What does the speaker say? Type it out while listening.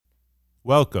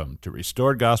Welcome to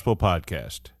Restored Gospel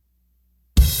Podcast.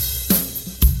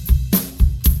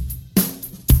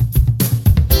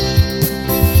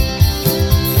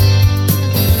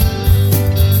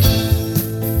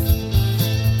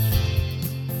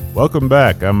 Welcome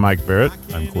back. I'm Mike Barrett.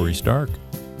 I'm Corey Stark.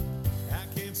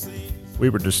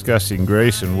 We were discussing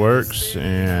grace and works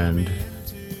and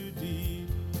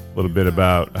a little bit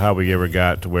about how we ever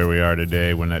got to where we are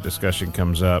today when that discussion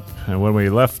comes up. And when we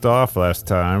left off last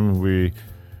time, we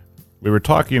were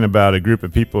talking about a group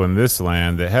of people in this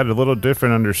land that had a little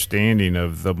different understanding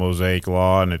of the Mosaic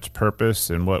Law and its purpose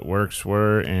and what works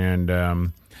were, and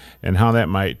how that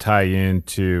might tie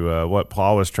into what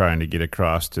Paul was trying to get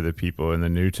across to the people in the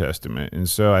New Testament. And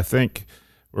so I think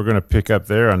we're going to pick up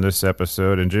there on this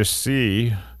episode and just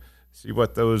see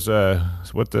what those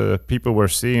what the people were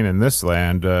seeing in this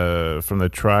land from the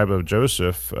tribe of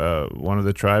Joseph, one of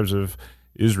the tribes of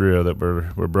Israel that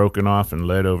were broken off and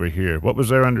led over here. What was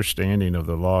their understanding of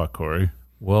the law, Corey?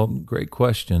 Well, great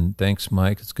question. Thanks,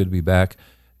 Mike. It's good to be back.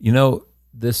 You know,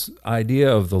 this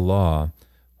idea of the law,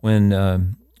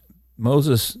 when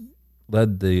Moses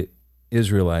led the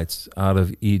Israelites out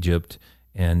of Egypt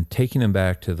and taking them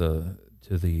back to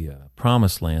the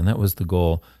promised land, that was the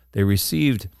goal. They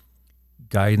received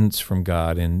guidance from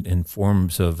God in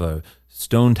forms of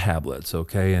stone tablets,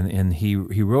 okay? And he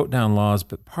wrote down laws,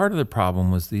 but part of the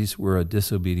problem was these were a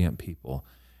disobedient people.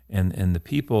 And the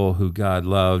people who God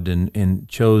loved and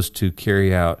chose to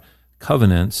carry out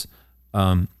covenants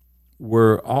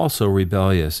were also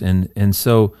rebellious. And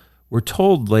so we're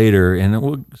told later, and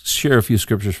we'll share a few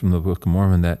scriptures from the Book of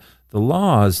Mormon, that the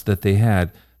laws that they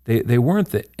had, they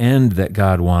weren't the end that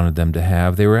God wanted them to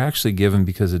have. They were actually given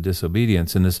because of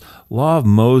disobedience. And this law of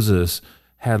Moses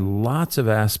had lots of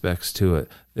aspects to it.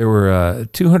 There were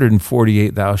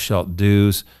 248 thou shalt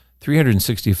do's,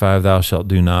 365 thou shalt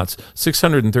do nots,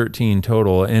 613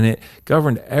 total, and it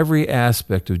governed every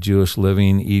aspect of Jewish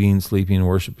living, eating, sleeping,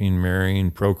 worshiping,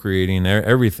 marrying, procreating,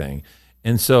 everything.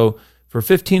 And so for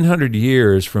 1,500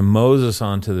 years, from Moses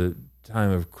on to the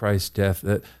time of Christ's death,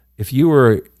 that if you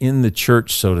were in the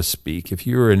church, so to speak, if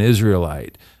you were an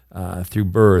Israelite through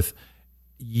birth,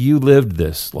 you lived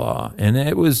this law, and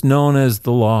it was known as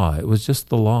the law. It was just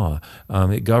the law.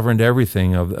 It governed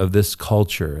everything of this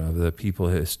culture, of the people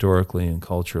historically and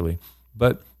culturally.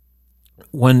 But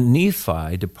when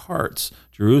Nephi departs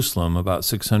Jerusalem about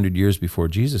 600 years before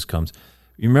Jesus comes,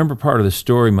 you remember part of the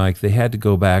story, Mike? They had to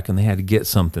go back and they had to get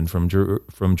something from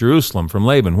Jerusalem, from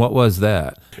Laban. What was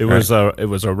that? It was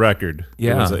a record.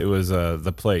 Yeah, it was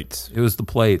the plates. It was the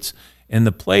plates, and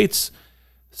the plates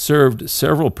served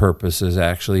several purposes,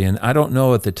 actually, and I don't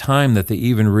know at the time that they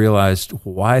even realized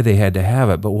why they had to have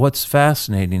it. But what's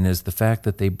fascinating is the fact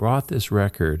that they brought this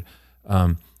record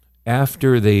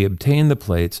after they obtained the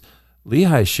plates.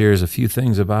 Lehi shares a few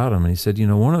things about them, and he said,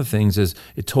 one of the things is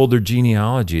it told their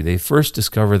genealogy. They first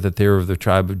discovered that they were of the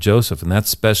tribe of Joseph, and that's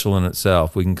special in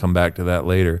itself. We can come back to that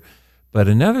later. But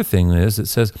another thing is it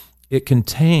says it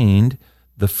contained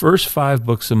the first 5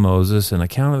 books of Moses, an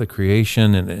account of the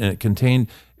creation, and it contained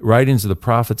writings of the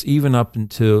prophets even up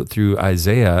until through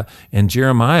Isaiah and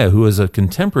Jeremiah, who was a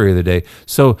contemporary of the day.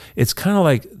 So it's kind of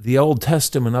like the Old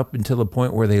Testament up until the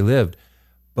point where they lived.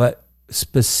 But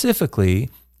specifically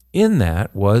in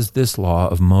that was this law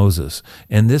of Moses.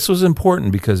 And this was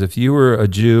important because if you were a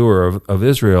Jew or of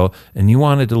Israel and you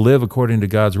wanted to live according to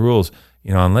God's rules,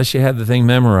 unless you had the thing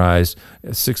memorized,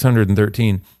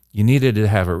 613, you needed to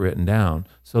have it written down.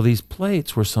 So these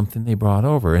plates were something they brought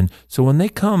over. And so when they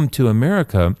come to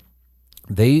America,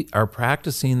 they are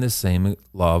practicing this same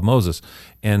law of Moses.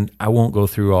 And I won't go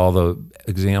through all the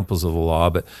examples of the law,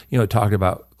 but, it talked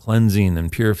about cleansing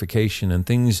and purification and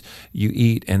things you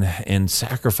eat and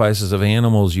sacrifices of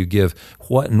animals you give,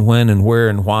 what and when and where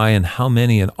and why and how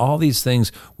many, and all these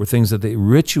things were things that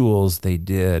rituals they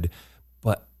did.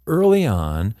 But early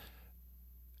on,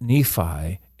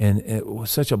 Nephi, and it was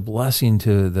such a blessing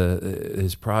to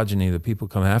his progeny, the people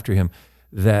come after him,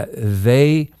 that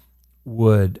they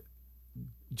would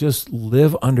just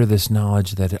live under this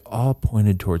knowledge that it all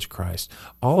pointed towards Christ.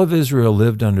 All of Israel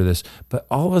lived under this, but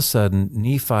all of a sudden,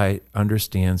 Nephi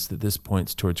understands that this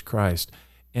points towards Christ.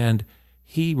 And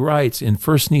he writes in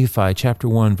 1 Nephi chapter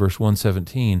 1, verse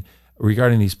 117,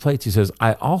 regarding these plates, he says,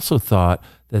 I also thought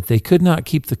that they could not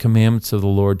keep the commandments of the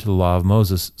Lord to the law of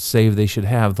Moses, save they should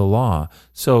have the law.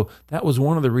 So that was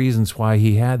one of the reasons why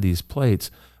he had these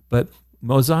plates. But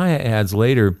Mosiah adds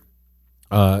later,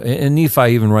 and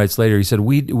Nephi even writes later, he said,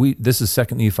 we this is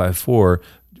 2 Nephi 4,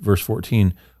 verse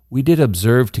 14, we did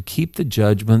observe to keep the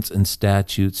judgments and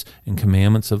statutes and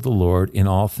commandments of the Lord in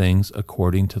all things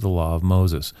according to the law of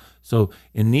Moses. So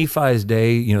in Nephi's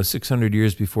day, 600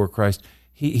 years before Christ,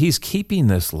 he's keeping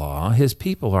this law. His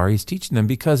people are. He's teaching them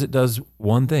because it does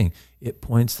one thing. It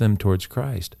points them towards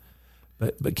Christ.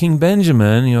 But King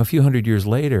Benjamin, a few hundred years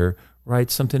later,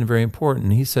 writes something very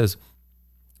important. He says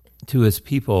to his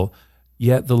people,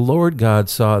 "Yet the Lord God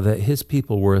saw that his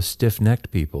people were a stiff-necked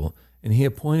people, and he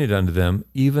appointed unto them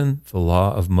even the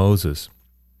law of Moses.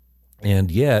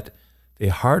 And yet they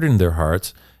hardened their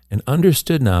hearts, and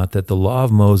understood not that the law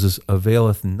of Moses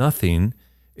availeth nothing,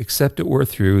 except it were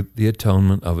through the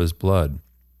atonement of his blood."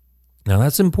 Now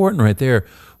that's important right there.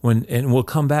 And we'll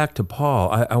come back to Paul.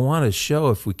 I want to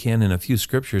show, if we can, in a few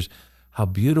scriptures, how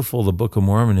beautiful the Book of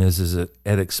Mormon is at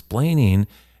explaining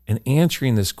and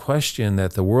answering this question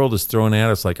that the world is throwing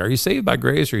at us, like, are you saved by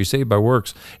grace or are you saved by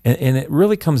works? And it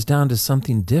really comes down to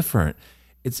something different.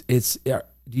 Do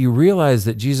you realize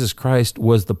that Jesus Christ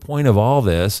was the point of all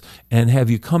this, and have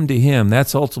you come to him?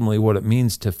 That's ultimately what it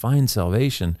means to find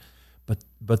salvation.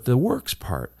 But the works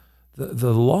part,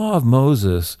 the law of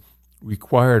Moses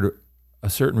required a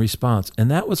certain response,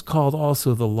 and that was called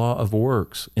also the law of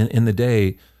works in the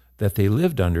day that they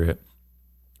lived under it.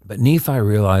 But Nephi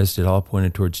realized it all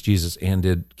pointed towards Jesus, and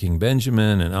did King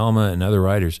Benjamin and Alma and other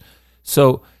writers.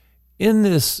 So in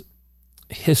this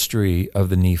history of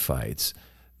the Nephites,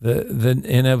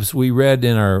 and as we read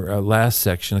in our last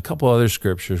section, a couple other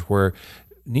scriptures where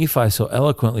Nephi so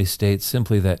eloquently states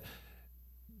simply that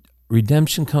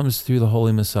redemption comes through the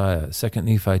Holy Messiah. 2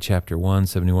 Nephi chapter 1,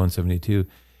 71, 72.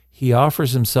 He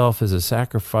offers himself as a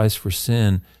sacrifice for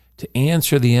sin to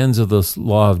answer the ends of this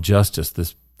law of justice,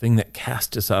 this thing that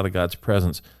casts us out of God's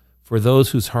presence, for those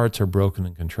whose hearts are broken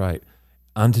and contrite.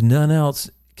 Unto none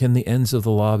else can the ends of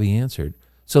the law be answered.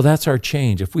 So that's our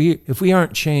change. If we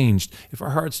aren't changed, if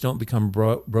our hearts don't become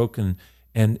broken,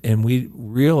 and we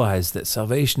realize that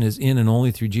salvation is in and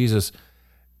only through Jesus,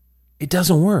 it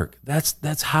doesn't work.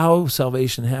 That's how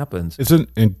salvation happens.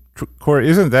 Corey,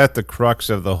 isn't that the crux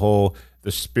of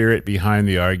the spirit behind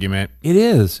the argument? It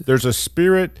is. There's a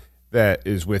spirit that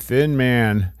is within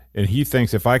man, and he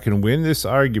thinks, if I can win this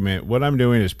argument, what I'm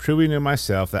doing is proving to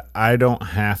myself that I don't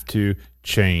have to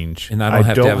change. And I don't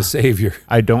have to have a savior.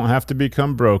 I don't have to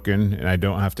become broken, and I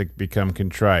don't have to become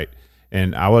contrite.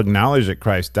 And I'll acknowledge that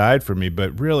Christ died for me,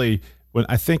 but really, when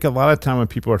I think a lot of time when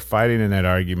people are fighting in that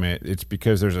argument, it's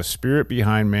because there's a spirit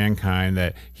behind mankind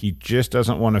that he just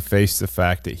doesn't want to face the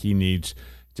fact that he needs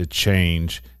to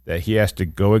change, that he has to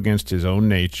go against his own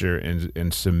nature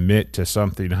and submit to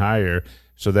something higher,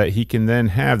 so that he can then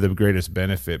have the greatest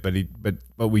benefit.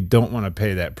 But we don't want to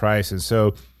pay that price, and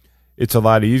so it's a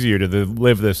lot easier to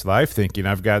live this life thinking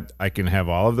I can have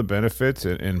all of the benefits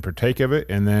and partake of it,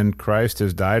 and then Christ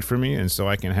has died for me, and so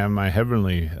I can have my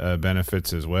heavenly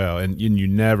benefits as well. And you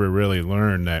never really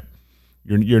learn that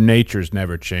your nature's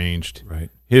never changed. Right.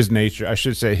 His nature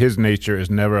is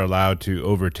never allowed to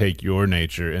overtake your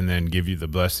nature and then give you the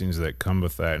blessings that come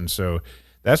with that. And so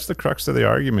that's the crux of the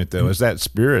argument, though, is that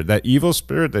spirit, that evil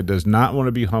spirit that does not want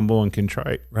to be humble and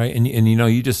contrite. Right, and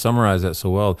you just summarized that so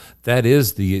well. That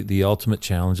is the ultimate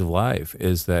challenge of life,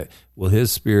 is that will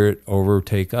his spirit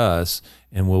overtake us,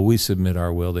 and will we submit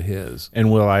our will to his? And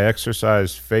will I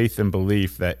exercise faith and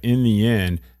belief that in the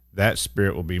end, that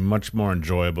spirit will be much more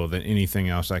enjoyable than anything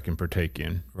else I can partake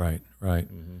in? Right.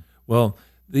 Mm-hmm. Well,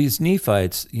 these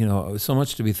Nephites, so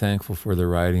much to be thankful for their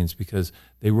writings, because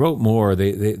they wrote more.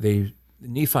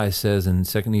 Nephi says in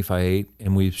 2 Nephi 8,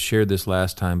 and we've shared this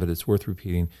last time, but it's worth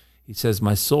repeating. He says,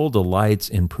 "My soul delights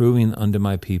in proving unto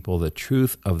my people the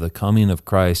truth of the coming of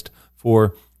Christ,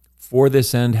 for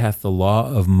this end hath the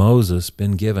law of Moses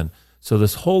been given." So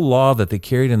this whole law that they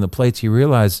carried in the plates, he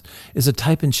realized, is a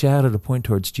type and shadow to point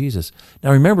towards Jesus.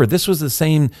 Now remember, this was the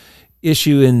same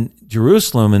issue in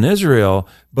Jerusalem and Israel,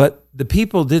 but the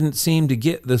people didn't seem to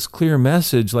get this clear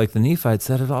message like the Nephites,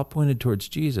 that it all pointed towards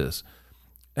Jesus.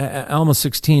 Alma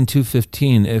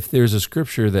 16:2-15, if there's a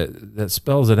scripture that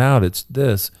spells it out, it's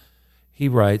this. He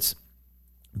writes,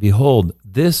 "Behold,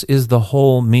 this is the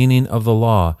whole meaning of the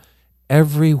law,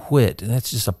 every whit," and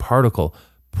that's just a particle,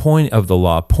 point of the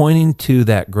law, pointing to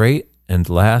that great and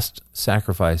last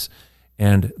sacrifice.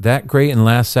 And that great and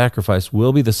last sacrifice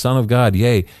will be the Son of God,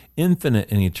 yea, infinite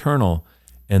and eternal.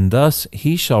 And thus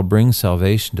he shall bring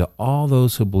salvation to all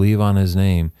those who believe on his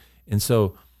name. And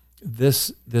so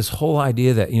this whole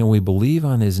idea that we believe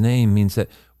on his name means that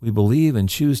we believe and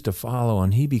choose to follow,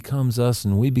 and he becomes us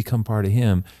and we become part of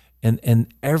him. And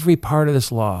every part of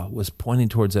this law was pointing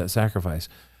towards that sacrifice,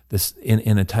 this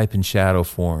in a type and shadow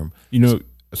form.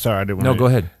 Sorry, I didn't want No, go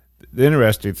ahead. the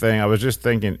interesting thing, I was just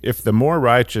thinking, if the more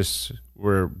righteous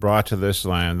were brought to this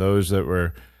land, those that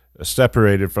were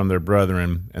separated from their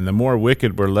brethren, and the more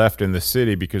wicked were left in the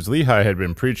city, because Lehi had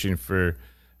been preaching for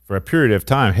a period of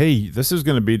time, hey, this is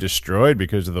going to be destroyed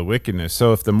because of the wickedness.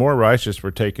 So if the more righteous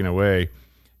were taken away,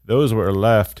 those were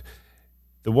left,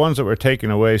 the ones that were taken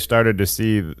away started to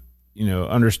see,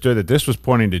 understood that this was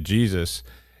pointing to Jesus.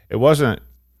 It wasn't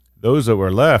those that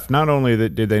were left. Not only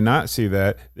that did they not see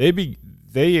that,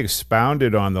 they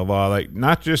expounded on the law, like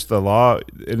not just the law,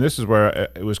 and this is where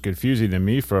it was confusing to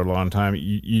me for a long time.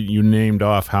 You named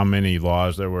off how many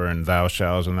laws there were in thou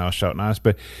shalt and thou shalt not,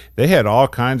 but they had all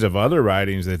kinds of other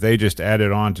writings that they just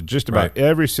added on to just about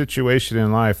every situation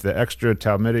in life, the extra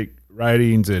Talmudic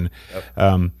writings. And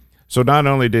so not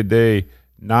only did they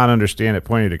not understand it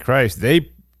pointing to Christ, they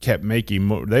kept making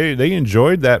more. They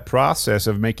enjoyed that process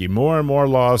of making more and more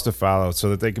laws to follow, so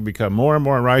that they could become more and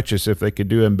more righteous if they could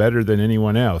do them better than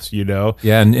anyone else.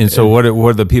 Yeah, and so what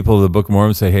do the people of the Book of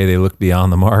Mormon say? Hey, they look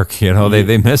beyond the mark.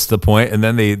 They missed the point, and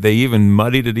then they even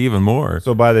muddied it even more.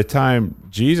 So by the time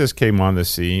Jesus came on the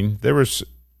scene, they were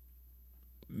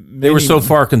so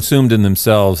far consumed in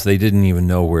themselves, they didn't even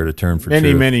know where to turn for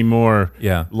truth. Many more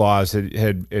laws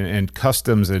had and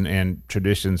customs and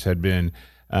traditions had been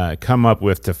come up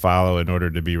with to follow in order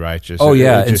to be righteous. Oh,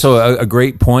 yeah. And so a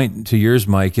great point to yours,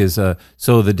 Mike, is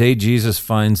so the day Jesus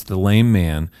finds the lame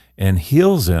man and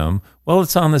heals him, well,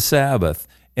 it's on the Sabbath.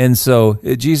 And so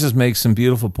Jesus makes some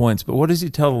beautiful points. But what does he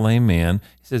tell the lame man?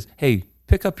 He says, hey,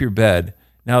 pick up your bed.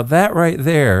 Now, that right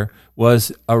there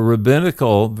was a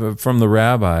rabbinical, from the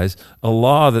rabbis, a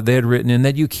law that they had written in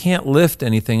that you can't lift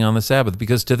anything on the Sabbath,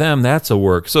 because to them that's a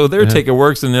work. So they're taking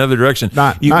works in the other direction.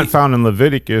 Not found in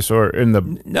Leviticus or in the...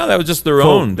 No, that was just their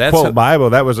own. That's Bible.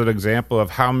 That was an example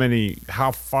of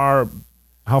how far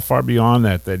beyond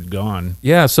that they'd gone.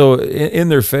 Yeah, so in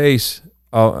their face...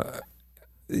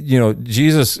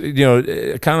 Jesus,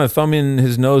 kind of thumbing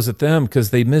his nose at them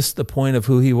because they missed the point of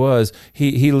who he was.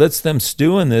 He lets them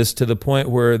stew in this to the point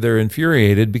where they're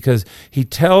infuriated, because he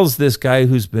tells this guy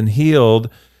who's been healed,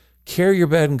 carry your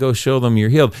bed and go show them you're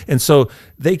healed. And so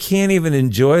they can't even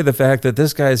enjoy the fact that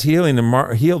this guy's healed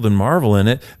and marvel in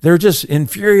it. They're just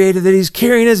infuriated that he's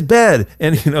carrying his bed,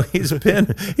 and he's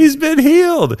been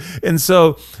healed. And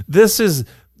so this is...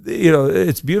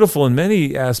 it's beautiful in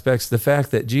many aspects, the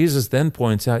fact that Jesus then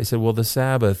points out, he said, well, the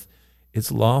Sabbath,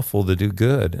 it's lawful to do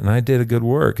good, and I did a good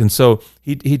work. And so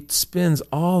he spins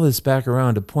all this back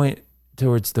around to point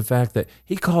towards the fact that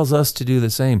he calls us to do the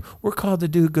same. We're called to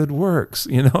do good works.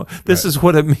 This is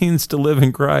what it means to live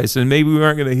in Christ. And maybe we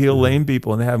aren't going to heal lame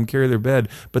people and have them carry their bed.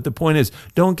 But the point is,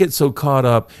 don't get so caught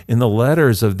up in the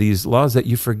letters of these laws that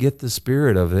you forget the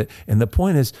spirit of it. And the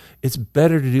point is, it's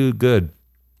better to do good.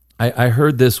 I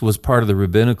heard this was part of the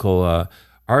rabbinical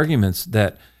arguments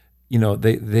that,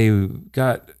 they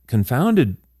got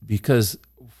confounded because,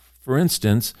 for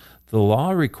instance, the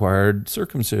law required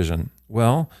circumcision.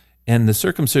 Well, and the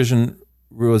circumcision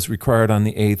was required on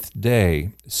the 8th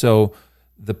day. So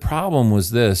the problem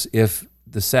was this: if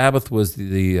the Sabbath was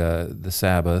the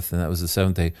Sabbath, and that was the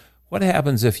 7th day, what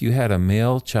happens if you had a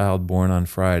male child born on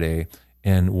Friday,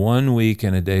 and 1 week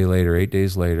and a day later, 8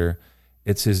 days later,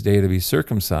 it's his day to be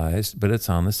circumcised, but it's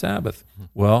on the Sabbath?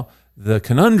 Well, the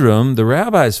conundrum the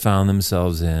rabbis found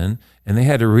themselves in, and they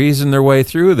had to reason their way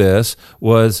through this,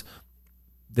 was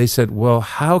they said, well,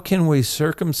 how can we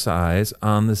circumcise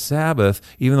on the Sabbath,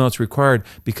 even though it's required?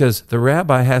 Because the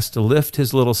rabbi has to lift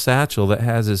his little satchel that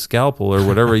has his scalpel or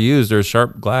whatever he used, or a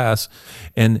sharp glass,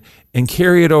 and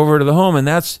carry it over to the home, and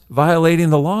that's violating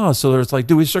the law. So it's like,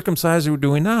 do we circumcise or do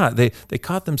we not? They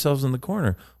caught themselves in the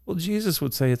corner. Well, Jesus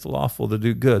would say it's lawful to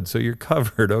do good, so you're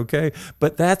covered, okay?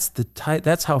 But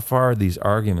that's how far these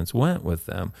arguments went with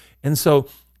them. And so,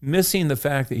 missing the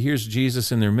fact that here's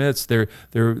Jesus in their midst, they're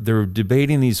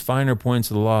debating these finer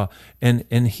points of the law, and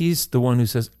he's the one who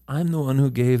says, I'm the one who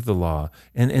gave the law.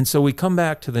 And so we come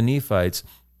back to the Nephites,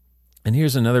 and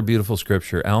here's another beautiful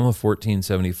scripture, Alma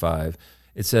 14:75.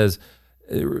 It says,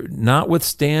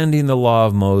 notwithstanding the law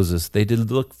of Moses, they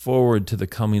did look forward to the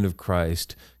coming of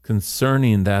Christ,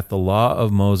 concerning that the law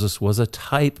of Moses was a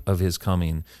type of his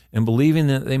coming, and believing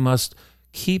that they must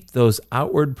keep those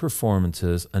outward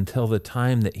performances until the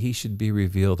time that he should be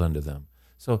revealed unto them.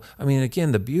 So, I mean,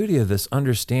 again, the beauty of this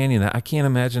understanding, I can't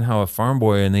imagine how a farm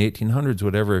boy in the 1800s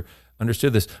would ever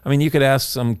understood this. I mean, you could ask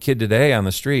some kid today on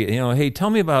the street, hey, tell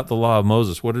me about the law of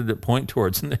Moses. What did it point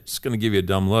towards? And they're just going to give you a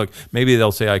dumb look. Maybe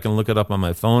they'll say, I can look it up on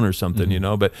my phone or something,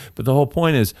 But the whole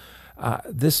point is,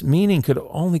 this meaning could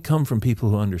only come from people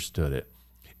who understood it.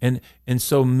 And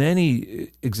so many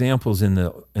examples in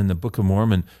the Book of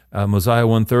Mormon, Mosiah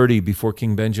 130, before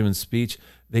King Benjamin's speech,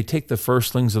 they take the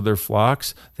firstlings of their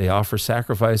flocks, they offer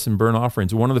sacrifice and burnt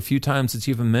offerings. One of the few times it's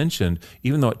even mentioned,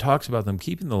 even though it talks about them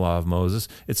keeping the law of Moses,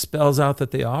 it spells out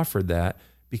that they offered that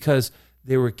because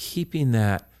they were keeping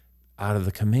that out of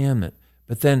the commandment.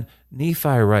 But then Nephi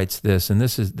writes this, and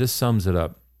this sums it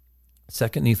up.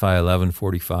 2 Nephi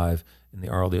 11:45 in the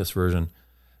RLDS version.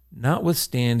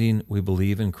 Notwithstanding, we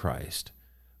believe in Christ.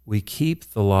 We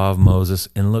keep the law of Moses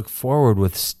and look forward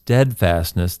with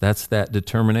steadfastness, that's that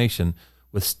determination,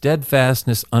 with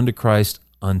steadfastness unto Christ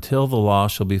until the law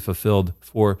shall be fulfilled.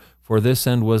 For this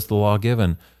end was the law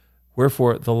given.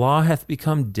 Wherefore the law hath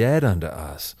become dead unto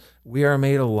us. We are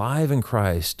made alive in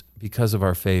Christ because of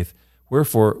our faith.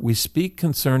 Wherefore we speak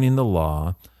concerning the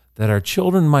law, that our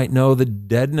children might know the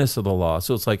deadness of the law.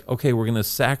 So it's like, okay, we're going to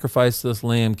sacrifice this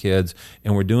lamb, kids,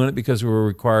 and we're doing it because we're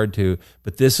required to,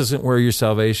 but this isn't where your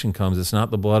salvation comes. It's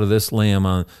not the blood of this lamb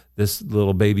on this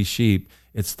little baby sheep.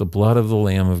 It's the blood of the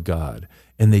Lamb of God.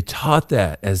 And they taught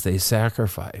that as they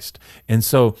sacrificed. And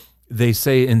so they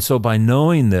say, and so by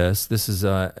knowing this is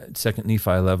 2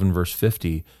 Nephi 11, verse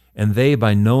 50, and they,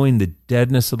 by knowing the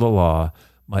deadness of the law,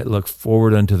 might look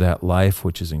forward unto that life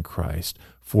which is in Christ,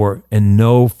 and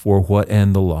know for what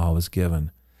end the law was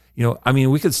given.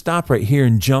 We could stop right here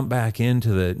and jump back into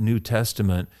the New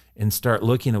Testament and start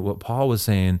looking at what Paul was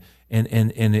saying, and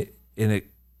it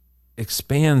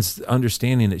expands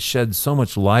understanding. It sheds so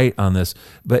much light on this,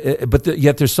 but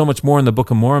yet there's so much more in the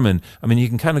Book of Mormon. You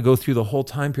can kind of go through the whole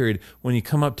time period when you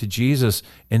come up to Jesus,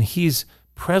 and he's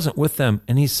present with them,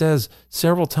 and he says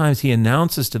several times, he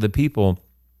announces to the people,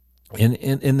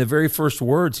 in the very first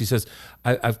words, he says,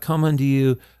 I've come unto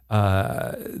you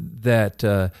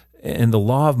that and the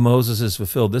law of Moses is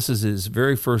fulfilled. This is his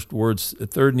very first words,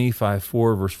 3 Nephi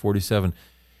 4, verse 47.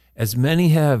 As many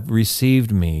have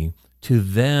received me, to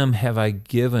them have I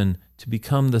given to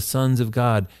become the sons of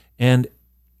God. And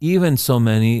even so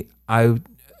many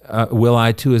will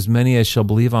I to as many as shall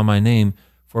believe on my name.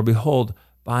 For behold,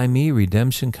 by me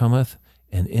redemption cometh,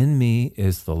 and in me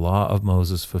is the law of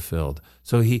Moses fulfilled.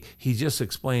 So he just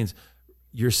explains,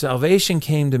 your salvation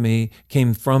came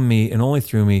from me, and only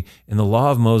through me, and the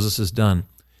law of Moses is done.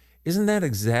 Isn't that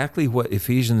exactly what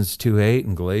Ephesians 2:8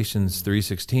 and Galatians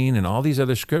 3:16 and all these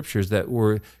other scriptures that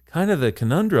were kind of the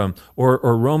conundrum, or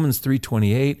Romans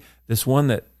 3:28, this one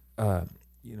that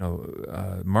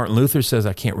Martin Luther says,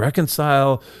 I can't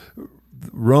reconcile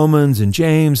Romans and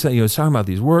James. It's talking about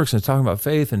these works, and it's talking about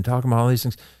faith, and talking about all these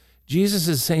things. Jesus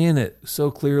is saying it so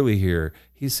clearly here.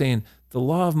 He's saying, the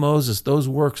law of Moses, those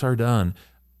works are done.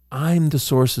 I'm the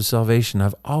source of salvation.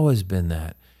 I've always been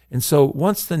that. And so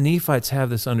once the Nephites have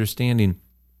this understanding,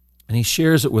 and he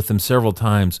shares it with them several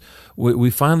times, we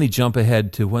finally jump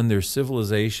ahead to when their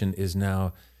civilization is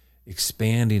now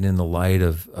expanding in the light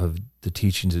of the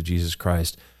teachings of Jesus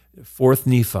Christ. 4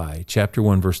 Nephi, chapter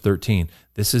 1, verse 13.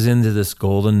 This is into this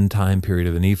golden time period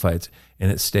of the Nephites, and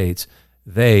it states,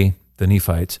 they, the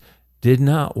Nephites, did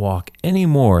not walk any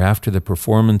more after the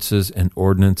performances and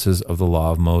ordinances of the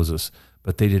law of Moses,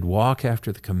 but they did walk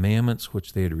after the commandments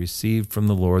which they had received from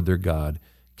the Lord their God,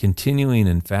 continuing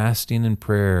in fasting and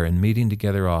prayer and meeting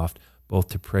together oft, both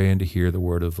to pray and to hear the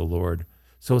word of the Lord.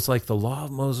 So it's like the law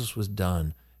of Moses was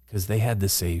done because they had the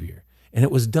Savior. And it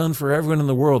was done for everyone in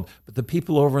the world, but the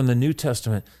people over in the New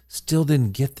Testament still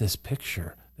didn't get this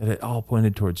picture that it all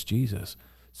pointed towards Jesus.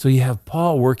 So you have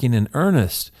Paul working in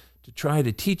earnest to try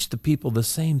to teach the people the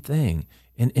same thing.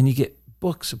 And you get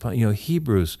books upon,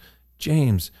 Hebrews,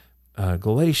 James,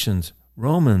 Galatians,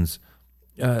 Romans.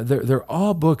 They're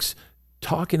all books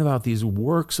talking about these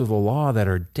works of the law that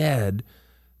are dead,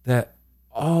 that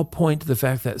all point to the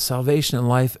fact that salvation and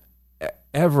life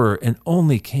ever and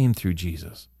only came through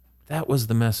Jesus. That was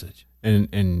the message.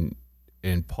 And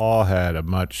Paul had a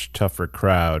much tougher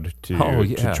crowd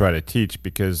to try to teach,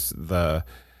 because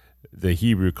the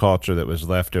Hebrew culture that was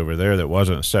left over there that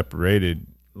wasn't separated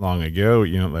long ago,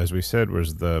 as we said,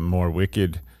 was the more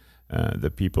wicked,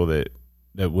 the people that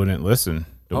wouldn't listen.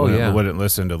 Wouldn't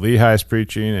listen to Lehi's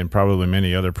preaching and probably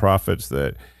many other prophets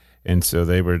and so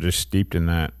they were just steeped in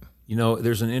that.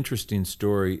 There's an interesting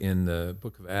story in the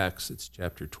book of Acts. It's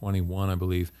chapter 21, I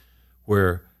believe,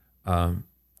 where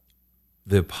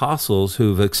the apostles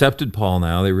who've accepted Paul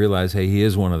now, they realize, hey, he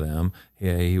is one of them.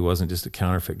 He wasn't just a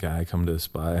counterfeit guy come to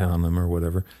spy on them or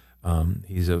whatever.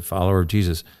 He's a follower of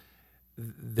Jesus.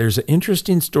 There's an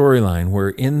interesting storyline where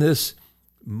in this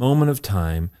moment of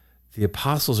time, the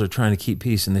apostles are trying to keep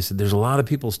peace, and they said there's a lot of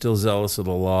people still zealous of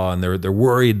the law, and they're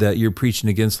worried that you're preaching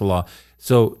against the law.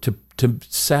 So to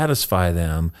satisfy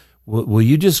them, will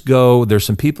you just go? There's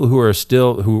some people who are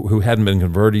still who hadn't been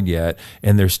converted yet,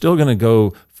 and they're still going to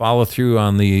go follow through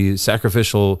on the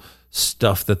sacrificial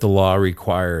stuff that the law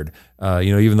required.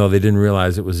 Even though they didn't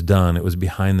realize it was done, it was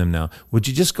behind them now. Would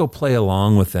you just go play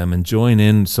along with them and join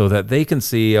in so that they can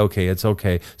see, okay, it's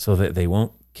okay, so that they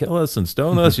won't kill us and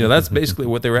stone us? That's basically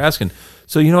what they were asking.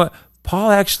 So you know what?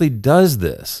 Paul actually does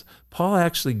this. Paul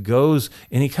actually goes,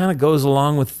 and he kind of goes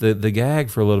along with the gag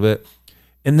for a little bit,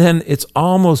 and then it's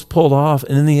almost pulled off,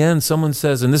 and in the end, someone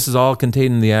says, and this is all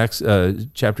contained in the Acts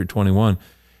chapter 21,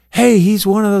 hey, he's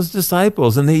one of those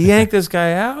disciples, and they yank this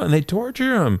guy out, and they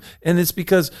torture him, and it's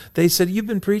because they said, you've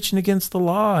been preaching against the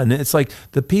law, and it's like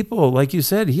the people, like you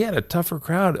said, he had a tougher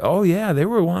crowd. Oh, yeah, they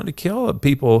were wanting to kill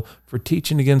people for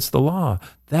teaching against the law.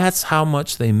 That's how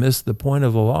much they missed the point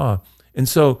of the law. And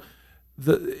so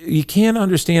you can't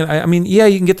understand. I mean, yeah,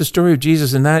 you can get the story of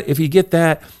Jesus, and that if you get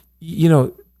that,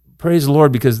 praise the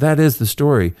Lord, because that is the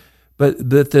story. But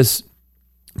this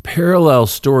parallel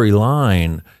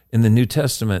storyline in the New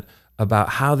Testament about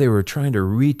how they were trying to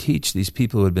reteach these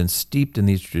people who had been steeped in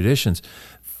these traditions,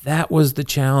 that was the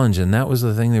challenge, and that was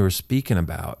the thing they were speaking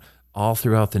about all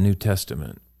throughout the New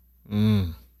Testament.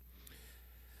 I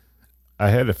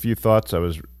had a few thoughts I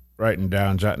was jotting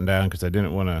down, because I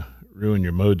didn't want to ruin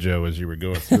your mojo as you were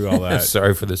going through all that.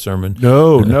 Sorry for the sermon.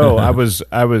 No, I was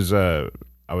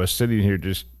sitting here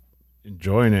just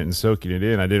enjoying it and soaking it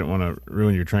in. I didn't want to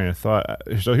ruin your train of thought.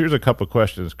 So here's a couple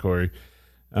questions, Corey.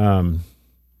 When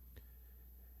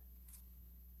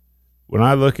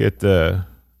I look at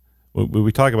when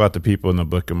we talk about the people in the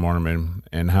Book of Mormon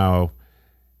and how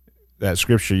that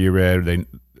scripture you read,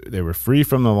 they were free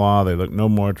from the law. They looked no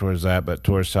more towards that, but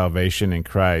towards salvation in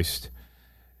Christ.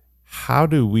 How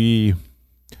do we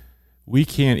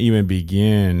can't even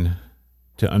begin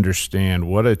to understand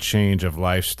what a change of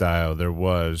lifestyle there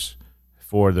was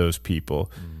for those people.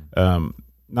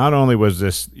 Not only was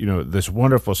this, this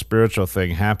wonderful spiritual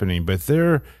thing happening, but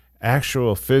their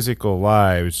actual physical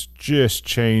lives just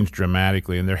changed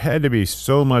dramatically. And there had to be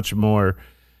so much more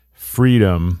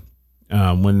freedom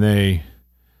when they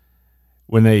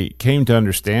came to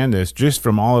understand this, just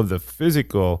from all of the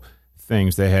physical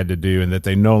things they had to do and that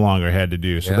they no longer had to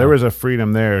do. So there was a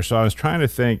freedom there. So I was trying to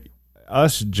think,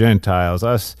 us Gentiles,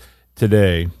 us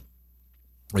today,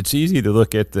 it's easy to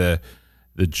look at the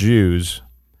Jews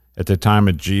at the time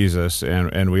of Jesus,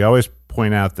 and we always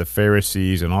point out the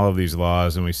Pharisees and all of these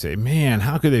laws, and we say, man,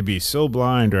 how could they be so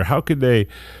blind, or how could they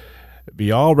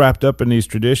be all wrapped up in these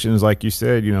traditions? Like you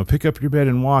said, pick up your bed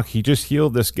and walk. He just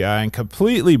healed this guy and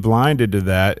completely blinded to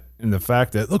that, and the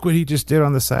fact that, look what he just did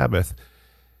on the Sabbath.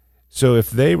 So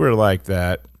if they were like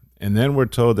that, and then we're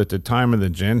told that the time of the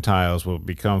Gentiles will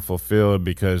become fulfilled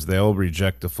because they'll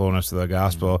reject the fullness of the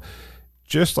gospel,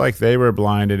 just like they were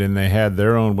blinded and they had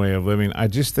their own way of living. I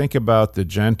just think about the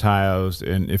Gentiles,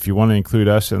 and if you want to include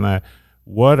us in that,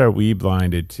 what are we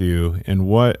blinded to? And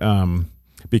what,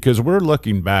 because we're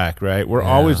looking back, right? We're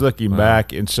always looking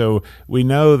back. And so we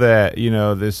know that,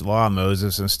 this law of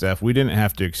Moses and stuff, we didn't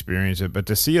have to experience it. But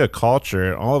to see a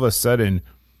culture, all of a sudden,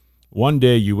 one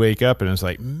day you wake up and it's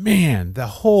like, man, the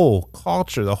whole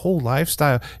culture, the whole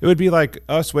lifestyle, it would be like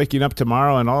us waking up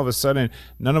tomorrow and all of a sudden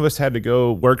none of us had to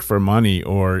go work for money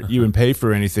or even pay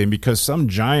for anything because some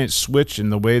giant switch in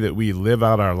the way that we live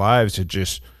out our lives had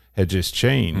just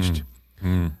changed.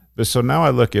 But so now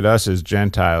I look at us as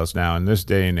Gentiles now in this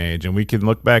day and age, and we can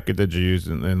look back at the Jews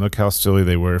and look how silly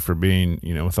they were for being,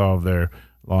 with all of their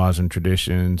laws and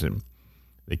traditions, and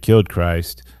they killed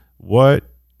Christ. What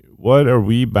are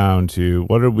we bound to?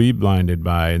 What are we blinded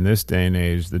by in this day and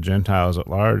age, the Gentiles at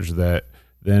large, that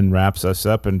then wraps us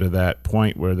up into that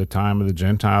point where the time of the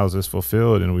Gentiles is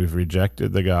fulfilled and we've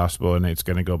rejected the gospel and it's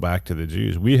going to go back to the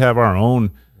Jews? We have our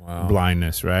own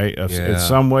blindness, right? In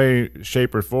some way,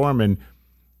 shape, or form. And,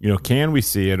 can we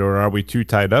see it, or are we too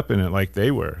tied up in it like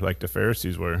they were, like the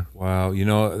Pharisees were? Wow.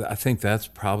 I think that's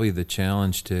probably the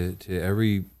challenge to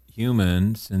every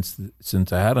human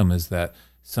since Adam, is that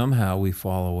somehow we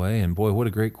fall away. And boy, what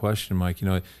a great question, Mike.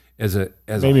 As maybe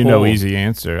a whole, no easy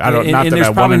answer. I don't. Not and that there's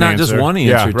I probably not answer. Just one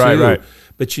answer, right, too. Right.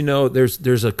 But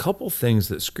there's a couple things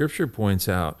that Scripture points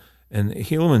out, and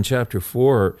Helaman chapter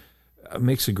 4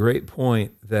 makes a great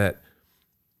point that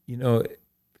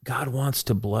God wants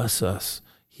to bless us.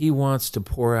 He wants to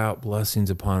pour out blessings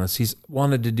upon us. He's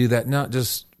wanted to do that not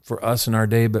just for us in our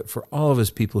day, but for all of His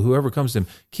people. Whoever comes to Him,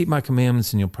 keep my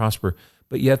commandments and you'll prosper.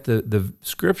 But yet the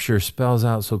Scripture spells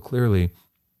out so clearly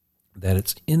that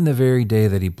it's in the very day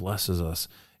that He blesses us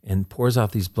and pours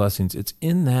out these blessings. It's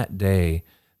in that day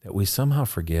that we somehow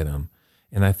forget Him.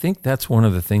 And I think that's one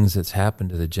of the things that's happened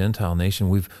to the Gentile nation.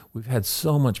 We've had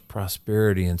so much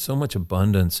prosperity and so much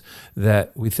abundance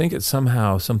that we think it's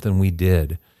somehow something we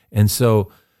did. And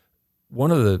so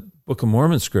one of the Book of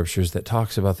Mormon scriptures that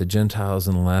talks about the Gentiles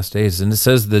in the last days, and it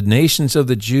says the nations of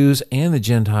the Jews and the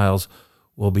Gentiles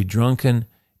will be drunken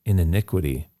in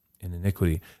iniquity.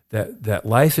 That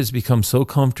life has become so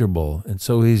comfortable and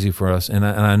so easy for us. And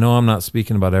I know I'm not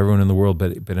speaking about everyone in the world,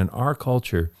 but in our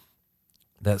culture,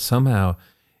 that somehow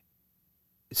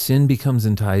sin becomes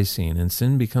enticing, and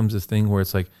sin becomes this thing where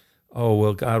it's like, oh,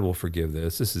 well, God will forgive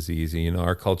this. This is easy.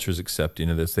 Our culture's accepting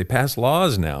of this. They pass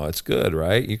laws now. It's good,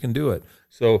 right? You can do it.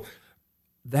 So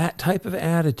that type of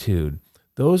attitude,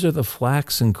 those are the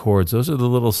flaxen cords. Those are the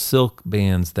little silk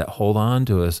bands that hold on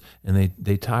to us, and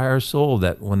they tie our soul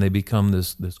that when they become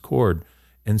this cord.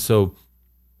 And so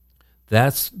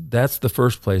that's the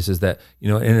first place, is that,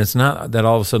 and it's not that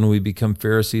all of a sudden we become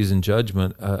Pharisees in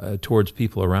judgment towards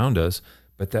people around us,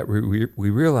 but that we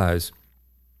realize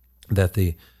that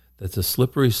the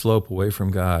slippery slope away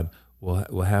from God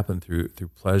will happen through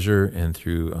pleasure and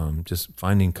through just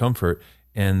finding comfort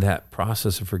and that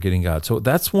process of forgetting God. So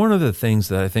that's one of the things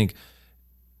that I think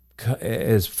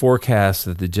is forecast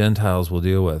that the Gentiles will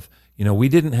deal with. We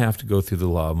didn't have to go through the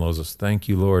law of Moses. Thank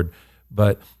you, Lord.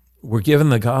 But we're given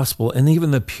the gospel and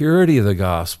even the purity of the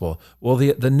gospel. Well,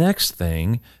 the next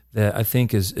thing that I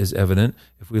think is evident,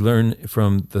 if we learn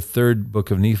from the third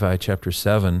book of Nephi, chapter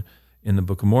 7 in the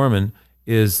Book of Mormon,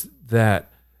 is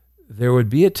that there would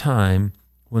be a time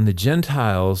when the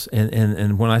Gentiles,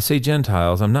 and when I say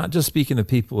Gentiles, I'm not just speaking of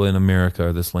people in America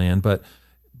or this land, but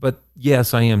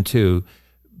yes, I am too,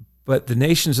 but the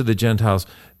nations of the Gentiles,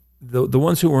 the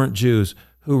ones who weren't Jews,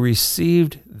 who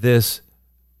received this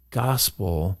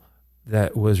gospel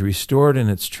that was restored in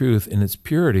its truth, in its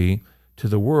purity to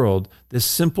the world, this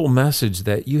simple message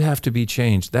that you have to be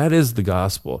changed. That is the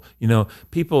gospel.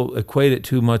 People equate it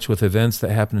too much with events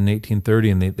that happened in 1830,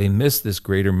 and they miss this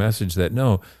greater message that,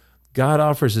 no, God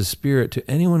offers His Spirit to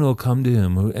anyone who will come to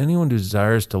Him, anyone who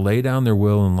desires to lay down their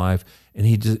will in life, and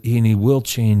He will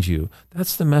change you.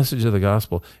 That's the message of the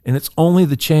gospel, and it's only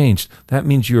the changed. That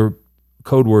means you're,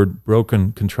 code word,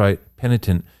 broken, contrite,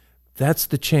 penitent. That's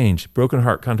the change. Broken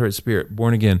heart, contrite spirit,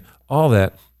 born again, all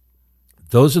that.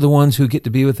 Those are the ones who get to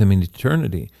be with Him in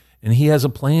eternity, and He has a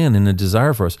plan and a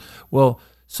desire for us. Well,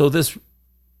 so this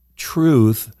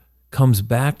truth comes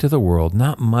back to the world,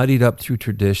 not muddied up through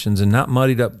traditions and not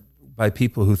muddied up by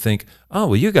people who think, oh,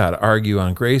 well, you got to argue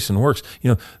on grace and works.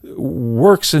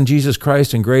 Works in Jesus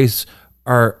Christ and grace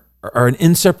are an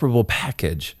inseparable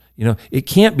package. It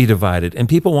can't be divided, and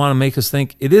people want to make us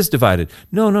think it is divided.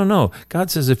 No. God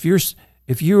says if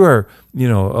you are,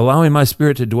 allowing my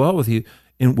Spirit to dwell with you,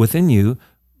 within you,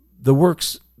 the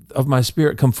works of my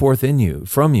Spirit come forth in you,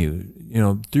 from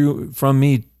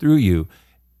me, through you.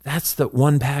 That's the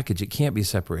one package. It can't be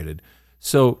separated.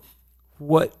 So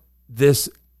what this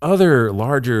other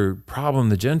larger problem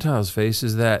the Gentiles face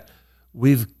is that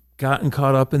we've gotten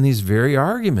caught up in these very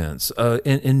arguments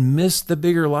and missed the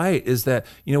bigger light, is that,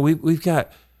 we've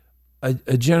got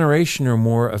a generation or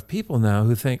more of people now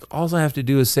who think all I have to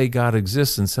do is say God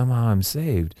exists and somehow I'm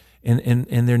saved.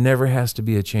 And there never has to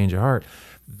be a change of heart.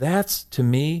 That's, to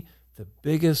me, the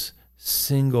biggest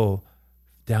single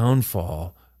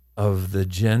downfall of the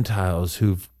Gentiles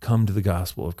who've come to the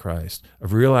gospel of Christ,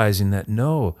 of realizing that,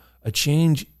 no, a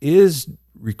change is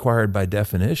required by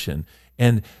definition.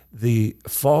 And the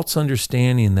false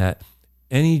understanding that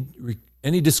any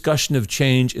discussion of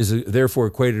change is therefore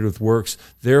equated with works,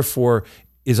 therefore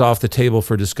is off the table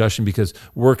for discussion because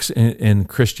works in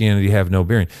Christianity have no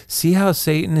bearing. See how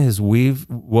Satan has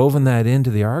woven that into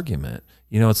the argument.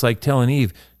 It's like telling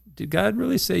Eve, did God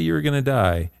really say you were going to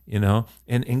die?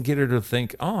 And get her to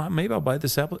think, oh, maybe I'll buy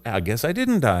this apple. I guess I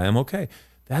didn't die. I'm okay.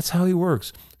 That's how he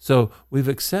works. So we've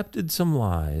accepted some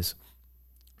lies,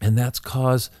 and that's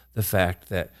caused the fact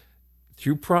that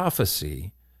through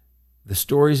prophecy, the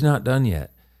story's not done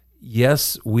yet.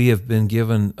 Yes, we have been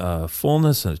given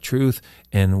fullness and truth,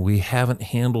 and we haven't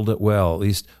handled it well. At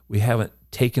least we haven't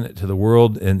taken it to the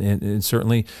world, and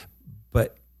certainly,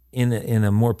 but in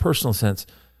a more personal sense,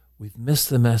 we've missed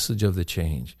the message of the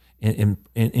change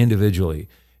individually.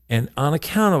 And on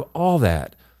account of all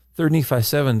that, 3 Nephi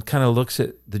 7 kind of looks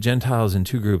at the Gentiles in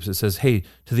two groups. It says, hey,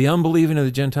 to the unbelieving of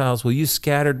the Gentiles, well, you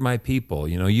scattered my people.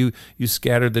 You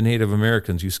scattered the Native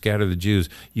Americans. You scattered the Jews.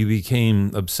 You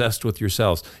became obsessed with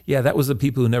yourselves. Yeah, that was the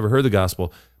people who never heard the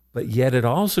gospel. But yet it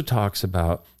also talks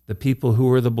about the people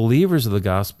who are the believers of the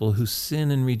gospel who sin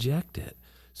and reject it.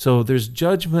 So there's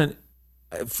judgment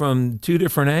from two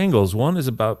different angles. One is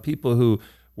about people who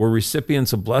were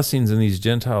recipients of blessings in these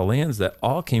Gentile lands that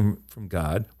all came from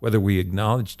God, whether we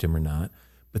acknowledged him or not.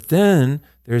 But then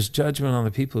there's judgment on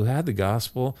the people who had the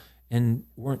gospel and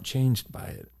weren't changed by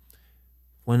it.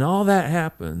 When all that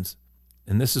happens,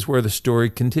 and this is where the story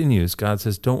continues, God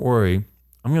says, don't worry,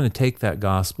 I'm going to take that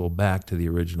gospel back to the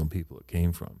original people it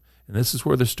came from. And this is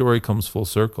where the story comes full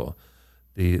circle.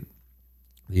 The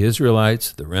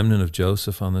Israelites, the remnant of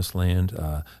Joseph on this land,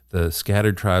 the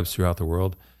scattered tribes throughout the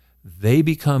world, they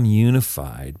become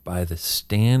unified by the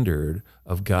standard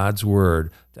of God's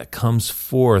word that comes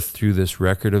forth through this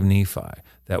record of Nephi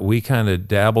that we kind of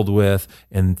dabbled with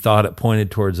and thought it pointed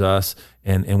towards us.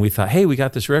 And we thought, hey, we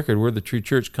got this record. We're the true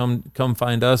church. Come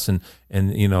find us. And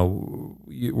we're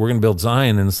going to build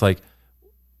Zion. And it's like,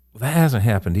 well, that hasn't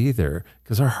happened either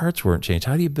because our hearts weren't changed.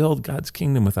 How do you build God's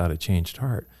kingdom without a changed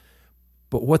heart?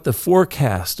 But what the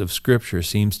forecast of Scripture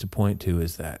seems to point to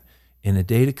is that in a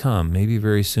day to come, maybe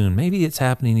very soon, maybe it's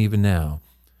happening even now,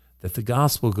 that the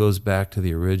gospel goes back to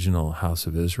the original house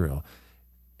of Israel,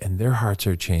 and their hearts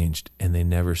are changed, and they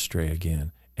never stray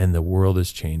again, and the world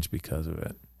is changed because of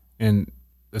it. And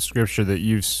the scripture that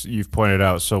you've pointed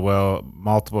out so well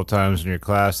multiple times in your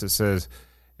class, it says,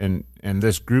 and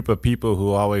this group of people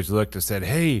who always looked and said,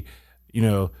 hey,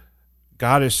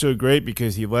 God is so great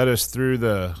because he led us through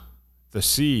the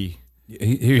sea.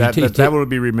 That will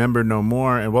be remembered no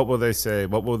more. And what will they say?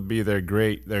 What will be their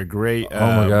great oh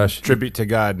my gosh, tribute to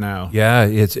God now? Yeah,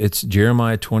 it's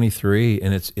Jeremiah 23,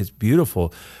 and it's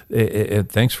beautiful.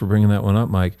 Thanks for bringing that one up,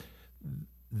 Mike.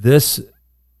 This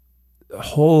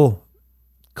whole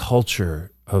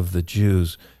culture of the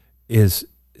Jews is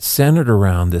centered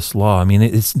around this law. I mean,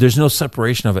 there's no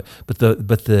separation of it. But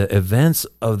the events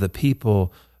of the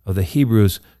people of the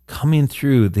Hebrews coming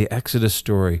through the Exodus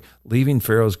story, leaving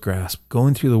Pharaoh's grasp,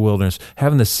 going through the wilderness,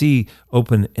 having the sea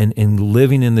open and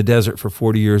living in the desert for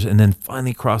 40 years, and then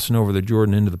finally crossing over the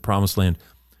Jordan into the promised land.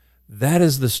 That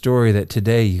is the story that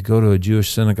today you go to a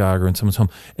Jewish synagogue or in someone's home,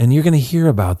 and you're going to hear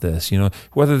about this.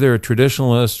 Whether they're a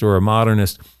traditionalist or a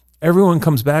modernist, everyone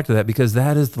comes back to that because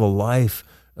that is the life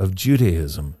of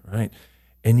Judaism, right?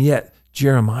 And yet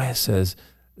Jeremiah says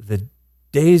the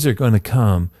days are going to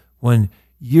come when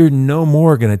you're no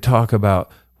more going to talk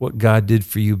about what God did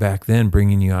for you back then,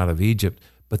 bringing you out of Egypt.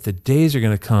 But the days are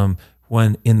going to come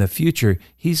when in the future,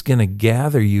 he's going to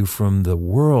gather you from the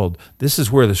world. This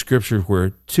is where the scriptures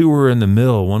were. 2 were in the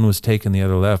mill, 1 was taken, the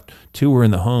other left. 2 were in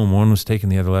the home, 1 was taken,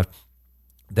 the other left.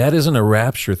 That isn't a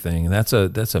rapture thing. That's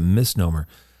a misnomer.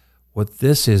 What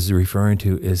this is referring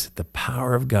to is the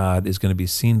power of God is going to be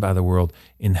seen by the world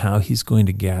in how he's going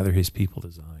to gather his people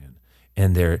to Zion.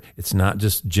 And it's not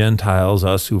just Gentiles,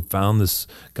 us who found this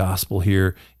gospel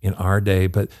here in our day,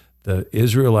 but the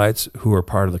Israelites who are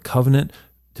part of the covenant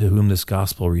to whom this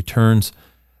gospel returns.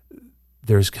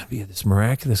 There's going to be this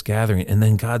miraculous gathering. And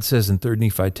then God says in 3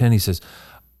 Nephi 10, he says,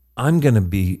 I'm going to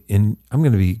be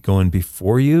going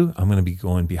before you. I'm going to be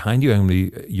going behind you. I'm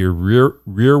going to be your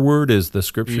rearward, as the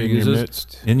scripture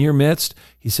uses. In your midst.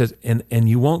 He says, and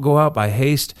you won't go out by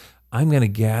haste. I'm going to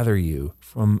gather you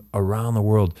from around the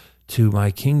world to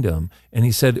my kingdom. And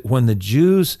he said, when the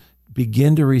Jews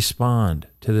begin to respond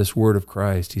to this word of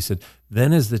Christ, he said,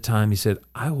 then is the time, he said,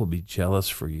 I will be jealous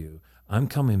for you. I'm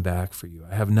coming back for you.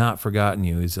 I have not forgotten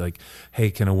you. He's like,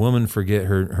 hey, can a woman forget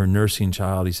her nursing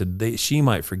child? He said, she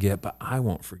might forget, but I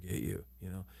won't forget you.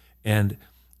 And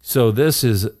so this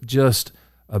is just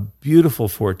a beautiful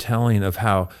foretelling of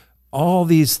how all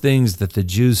these things that the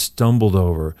Jews stumbled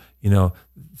over,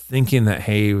 thinking that,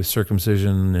 hey,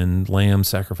 circumcision and lamb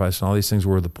sacrifice and all these things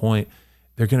were the point,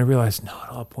 they're going to realize, no, it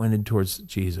all pointed towards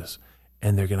Jesus.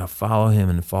 And they're going to follow him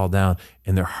and fall down.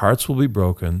 And their hearts will be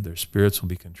broken. Their spirits will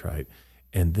be contrite.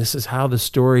 And this is how the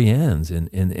story ends. And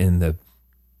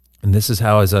this is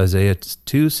how, as Isaiah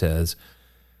 2 says,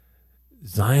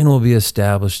 Zion will be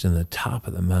established in the top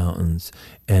of the mountains,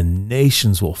 and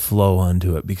nations will flow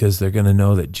unto it because they're going to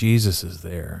know that Jesus is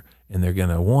there. And they're going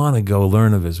to want to go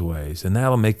learn of his ways. And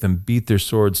that'll make them beat their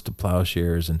swords to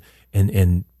plowshares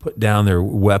and put down their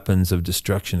weapons of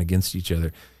destruction against each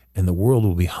other. And the world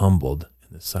will be humbled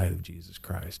in the sight of Jesus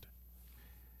Christ.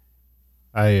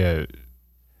 I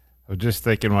was just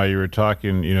thinking while you were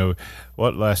talking,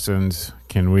 what lessons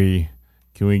can we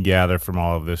gather from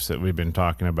all of this that we've been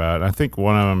talking about? I think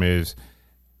one of them is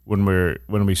when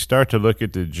we start to look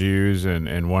at the Jews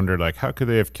and wonder, like, how could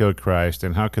they have killed Christ,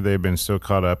 and how could they have been so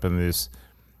caught up in this,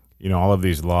 all of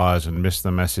these laws and miss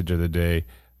the message of the day?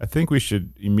 I think we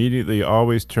should immediately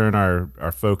always turn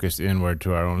our focus inward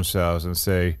to our own selves and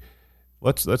say,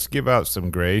 let's give out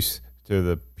some grace to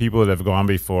the people that have gone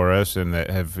before us and that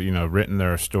have written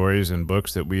their stories and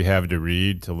books that we have to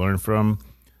read, to learn from.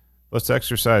 let's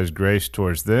exercise grace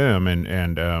towards them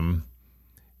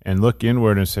and look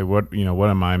inward and say, what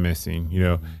am I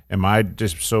missing? Am I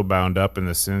just so bound up in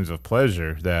the sins of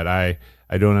pleasure that I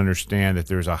don't understand that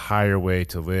there's a higher way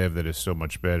to live that is so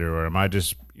much better? Or am I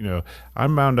just,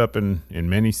 I'm bound up in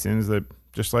many sins that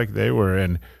just like they were,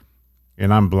 and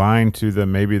I'm blind to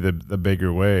maybe the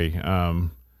bigger way.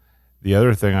 The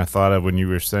other thing I thought of when you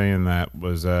were saying that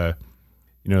was, they'll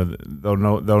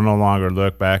no longer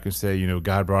look back and say,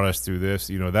 God brought us through this.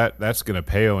 That's going to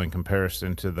pale in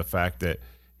comparison to the fact that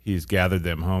He's gathered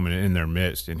them home and in their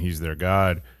midst, and He's their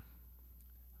God.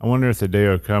 I wonder if the day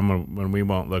will come when we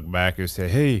won't look back and say,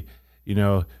 hey,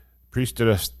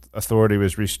 priesthood authority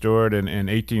was restored in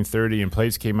 1830 and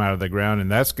plates came out of the ground,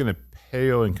 and that's going to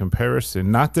pale in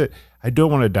comparison. Not that I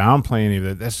don't want to downplay any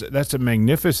of that. That's a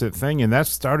magnificent thing, and that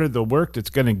started the work that's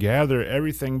going to gather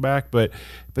everything back, but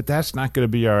that's not going to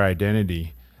be our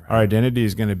identity. Right. Our identity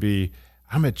is going to be,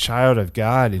 I'm a child of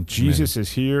God, and Jesus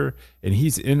is here, and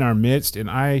He's in our midst, and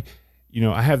I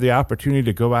have the opportunity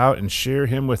to go out and share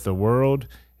Him with the world.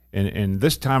 And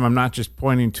this time I'm not just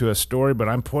pointing to a story, but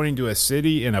I'm pointing to a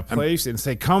city and a place and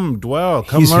say, come dwell,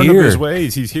 come learn of His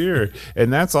ways. He's here.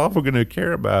 And that's all we're going to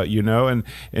care about,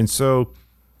 And so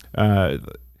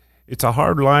it's a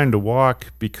hard line to walk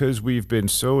because we've been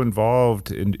so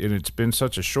involved, and it's been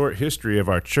such a short history of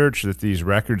our church that these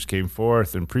records came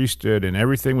forth and priesthood and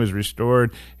everything was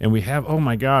restored. And we have, oh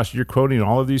my gosh, you're quoting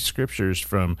all of these scriptures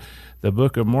from the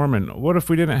Book of Mormon. What if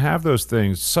we didn't have those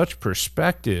things? Such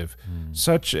perspective,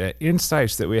 such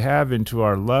insights that we have into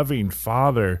our loving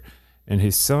Father and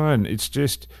His Son. It's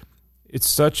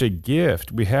such a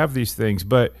gift. We have these things,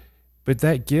 but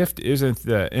that gift isn't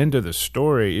the end of the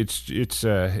story. It's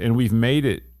and we've made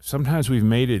it. Sometimes we've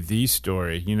made it the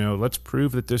story. Let's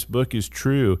prove that this book is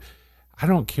true. I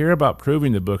don't care about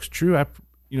proving the book's true.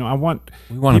 We want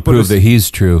to prove that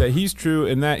He's true. That He's true,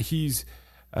 and that He's.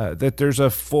 That there's a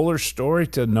fuller story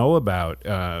to know about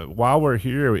while we're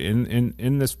here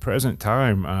in this present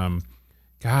time.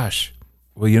 Gosh.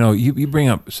 Well, you bring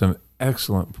up some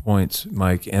excellent points,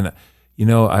 Mike, and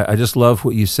I just love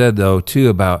what you said though too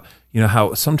about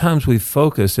how sometimes we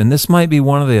focus, and this might be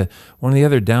one of the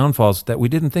other downfalls that we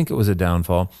didn't think it was a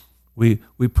downfall.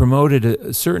 We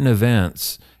promoted certain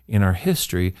events in our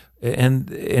history,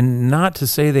 and not to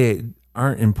say they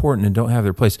aren't important and don't have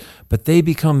their place, but they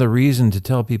become the reason to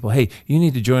tell people, hey, you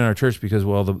need to join our church because,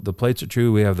 well, the plates are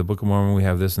true. We have the Book of Mormon. We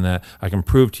have this and that. I can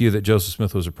prove to you that Joseph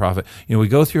Smith was a prophet. We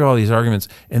go through all these arguments,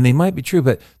 and they might be true,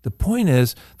 but the point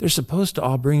is they're supposed to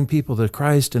all bring people to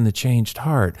Christ and the changed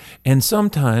heart. And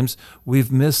sometimes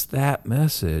we've missed that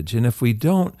message. And if we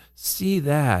don't see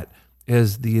that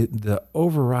as the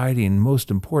overriding, most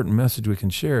important message we can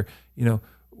share,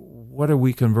 what are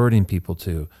we converting people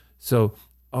to? So,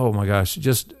 oh my gosh,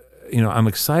 I'm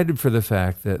excited for the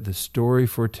fact that the story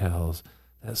foretells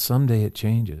that someday it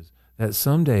changes, that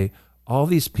someday all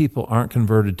these people aren't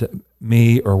converted to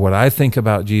me or what I think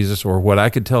about Jesus or what I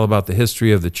could tell about the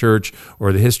history of the church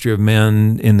or the history of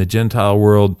men in the Gentile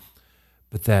world,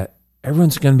 but that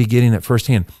everyone's going to be getting it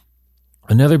firsthand.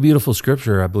 Another beautiful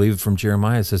scripture, I believe, from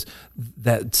Jeremiah says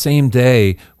that same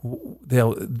day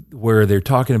where they're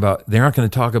talking about, they aren't going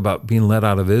to talk about being led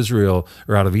out of Israel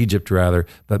or out of Egypt rather,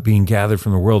 but being gathered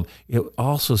from the world. It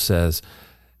also says,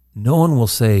 no one will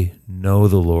say, know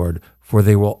the Lord, for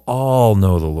they will all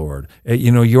know the Lord.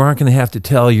 You aren't going to have to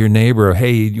tell your neighbor,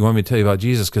 hey, you want me to tell you about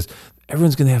Jesus? Because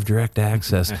everyone's going to have direct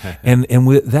access. and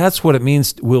that's what it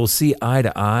means. We'll see eye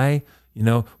to eye.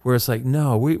 Where it's like,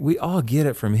 no, we all get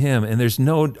it from Him, and there's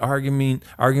no arguing,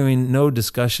 no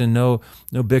discussion, no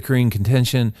bickering,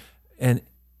 contention, and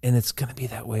it's going to be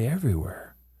that way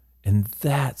everywhere, and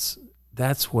that's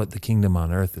what the kingdom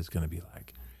on earth is going to be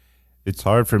like. It's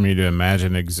hard for me to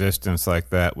imagine existence like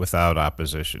that without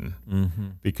opposition,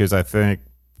 because I think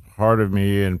part of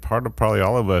me and part of probably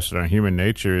all of us in our human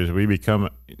nature is we become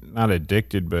not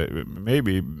addicted, but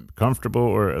maybe comfortable,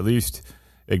 or at least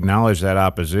acknowledge that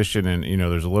opposition, and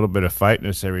there's a little bit of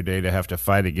fightness every day to have to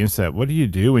fight against that. What do you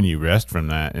do when you rest from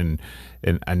that? And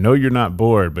I know you're not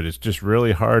bored, but it's just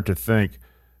really hard to think,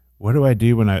 what do I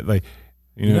do when I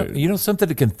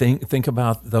something to think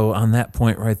about though on that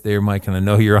point right there, Mike, and I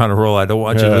know you're on a roll. I don't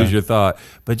want you to lose your thought,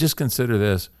 but just consider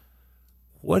this.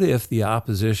 What if the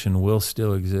opposition will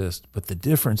still exist, but the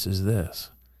difference is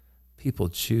this: people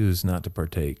choose not to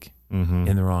partake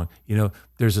in the wrong.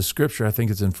 There's a scripture, I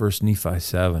think it's in 1 Nephi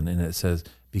 7, and it says,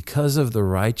 because of the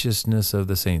righteousness of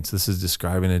the saints, this is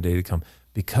describing a day to come,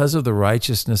 because of the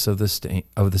righteousness of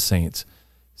the saints,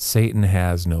 Satan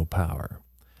has no power.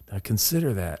 Now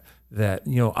consider that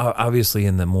obviously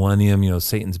in the millennium,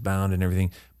 Satan's bound and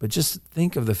everything, But just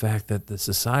think of the fact that the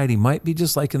society might be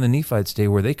just like in the Nephites' day,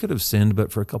 where they could have sinned,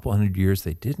 but for a couple hundred years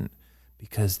they didn't,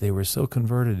 because they were so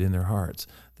converted in their hearts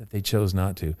that they chose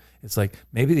not to. It's like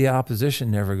maybe the opposition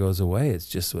never goes away. It's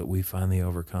just what we finally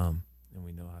overcome, and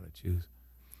we know how to choose.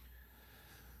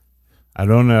 I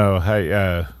don't know.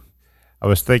 I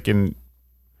was thinking,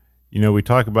 we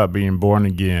talk about being born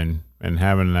again and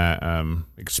having that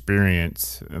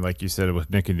experience. And like you said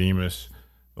with Nicodemus,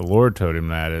 the Lord told him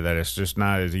that it's just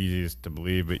not as easy as to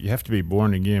believe, but you have to be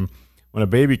born again. When a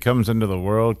baby comes into the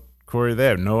world, Corey, they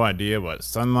have no idea what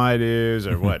sunlight is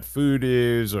or what food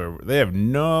is, or they have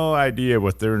no idea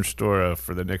what they're in store of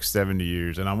for the next 70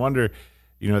 years. And I wonder,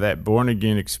 that born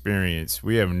again experience,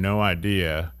 we have no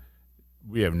idea.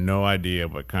 We have no idea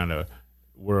what kind of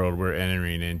world we're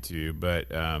entering into.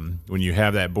 But when you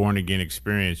have that born again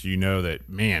experience, you know that,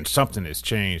 man, something has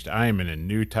changed. I am in a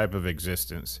new type of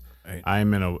existence. Right. I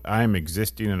am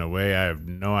existing in a way I have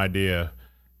no idea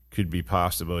could be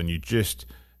possible. And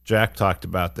Jack talked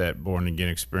about that born again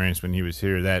experience when he was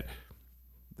here.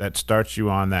 That starts you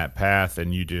on that path,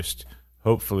 and you just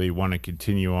hopefully want to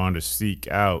continue on to seek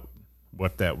out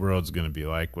what that world's going to be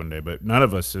like one day. But none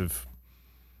of us have.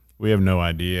 We have no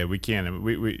idea. We can't.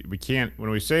 We can't.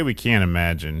 When we say we can't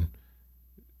imagine,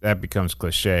 that becomes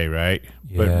cliche, right?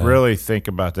 Yeah. But really think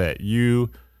about that. You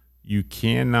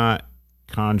cannot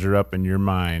conjure up in your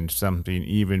mind something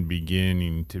even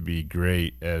beginning to be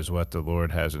great as what the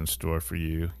Lord has in store for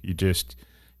you.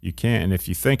 You can't. And if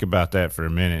you think about that for a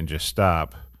minute and just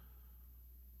stop,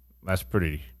 that's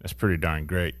pretty darn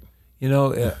great.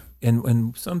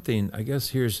 And something, I guess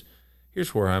here's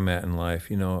where I'm at in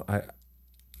life.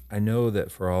 I know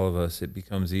that for all of us, it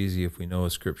becomes easy if we know a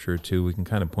scripture or two. We can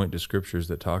kind of point to scriptures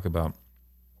that talk about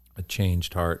a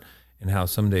changed heart and how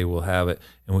someday we'll have it,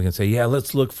 and we can say, yeah,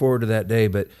 let's look forward to that day,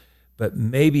 but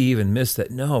maybe even miss that.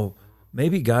 No,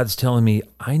 maybe God's telling me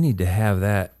I need to have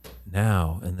that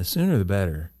now, and the sooner the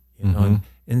better.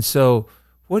 And so,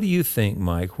 what do you think,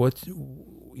 Mike? When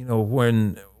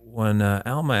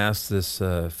Alma asked this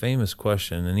famous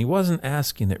question, and he wasn't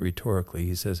asking it rhetorically,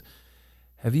 he says,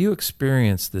 have you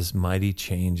experienced this mighty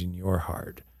change in your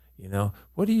heart?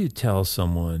 What do you tell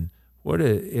someone? What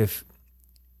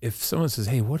if someone says,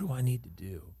 hey, what do I need to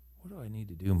do? What do I need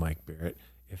to do, Mike Barrett,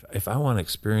 if I want to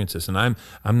experience this? And I'm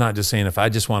not just saying if I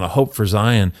just want to hope for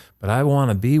Zion, but I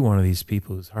want to be one of these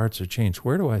people whose hearts are changed.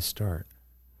 Where do I start?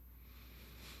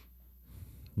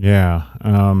 Yeah.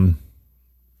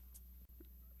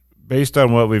 Based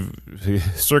on what we've,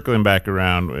 circling back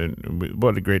around, and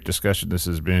what a great discussion this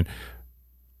has been,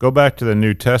 go back to the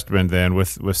New Testament then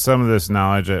with some of this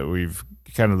knowledge that we've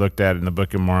kind of looked at in the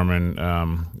Book of Mormon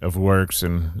of works,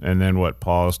 and then what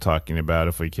Paul is talking about,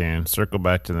 if we can. Circle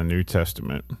back to the New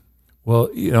Testament. Well,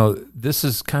 this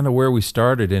is kind of where we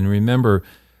started. And remember,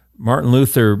 Martin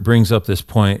Luther brings up this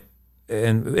point,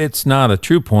 and it's not a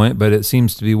true point, but it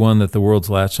seems to be one that the world's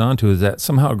latched onto, is that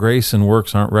somehow grace and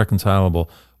works aren't reconcilable.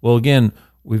 Well, again,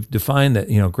 we've defined that,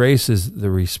 grace is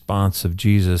the response of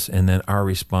Jesus and then our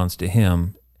response to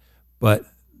him. But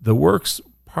the works,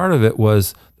 part of it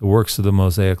was the works of the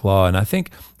Mosaic Law. And I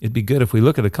think it'd be good if we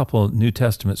look at a couple of New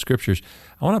Testament scriptures.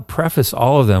 I want to preface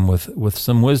all of them with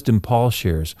some wisdom Paul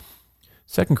shares.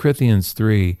 2 Corinthians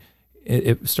 3,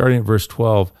 starting at verse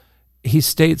 12, he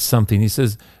states something. He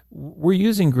says, we're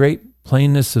using great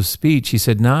plainness of speech. He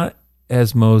said, not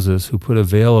as Moses, who put a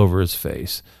veil over his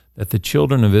face, that the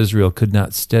children of Israel could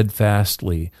not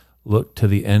steadfastly look to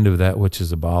the end of that which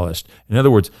is abolished. In other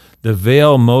words, the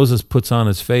veil Moses puts on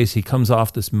his face, he comes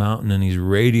off this mountain and he's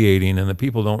radiating, and the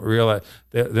people don't realize,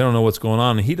 they don't know what's going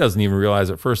on, and he doesn't even realize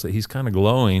at first that he's kind of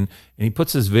glowing, and he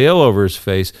puts his veil over his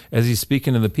face as he's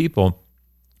speaking to the people.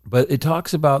 But it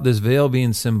talks about this veil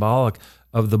being symbolic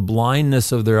of the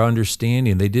blindness of their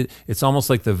understanding. It's almost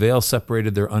like the veil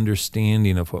separated their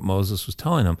understanding of what Moses was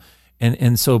telling them.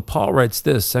 And so Paul writes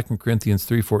this, 2 Corinthians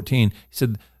 3:14. He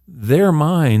said, their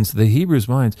minds, the Hebrews'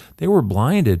 minds, they were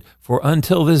blinded, for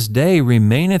until this day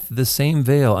remaineth the same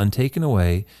veil untaken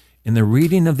away in the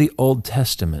reading of the Old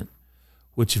Testament,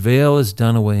 which veil is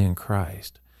done away in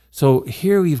Christ. So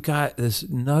here we've got this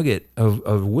nugget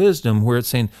of wisdom where it's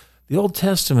saying the Old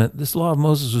Testament, this law of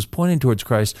Moses was pointing towards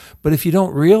Christ, but if you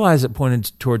don't realize it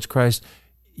pointed towards Christ,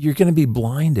 you're going to be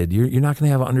blinded. You're not going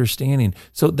to have understanding.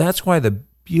 So that's why the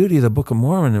beauty of the Book of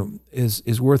Mormon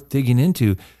is worth digging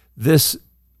into. This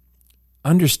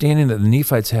understanding that the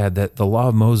Nephites had, that the law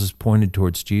of Moses pointed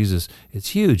towards Jesus, it's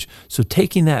huge. So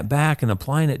taking that back and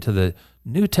applying it to the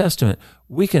New Testament,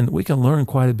 we can learn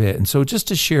quite a bit. And so just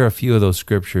to share a few of those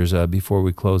scriptures before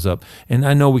we close up, and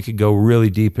I know we could go really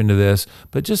deep into this,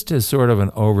 but just as sort of an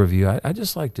overview, I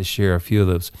just like to share a few of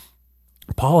those.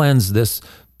 Paul ends this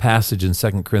passage in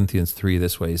 2 Corinthians 3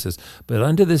 this way. He says, "But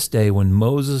unto this day when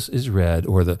Moses is read,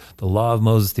 or the law of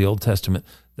Moses, the Old Testament,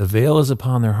 the veil is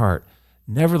upon their heart.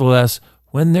 Nevertheless,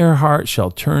 when their heart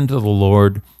shall turn to the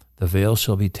Lord, the veil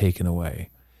shall be taken away."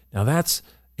 Now that's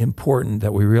important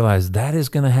that we realize that is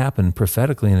going to happen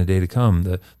prophetically in a day to come.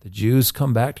 The Jews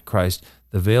come back to Christ.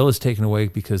 The veil is taken away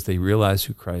because they realize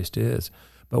who Christ is.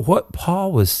 But what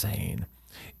Paul was saying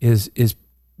is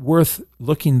worth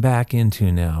looking back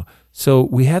into now. So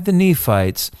we had the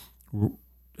Nephites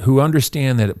who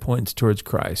understand that it points towards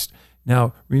Christ.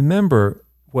 Now, remember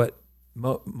what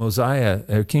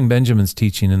Mosiah, King Benjamin's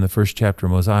teaching in the first chapter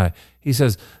of Mosiah. He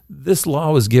says, this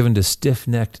law was given to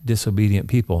stiff-necked, disobedient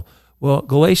people. Well,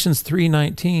 Galatians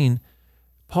 3:19,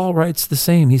 Paul writes the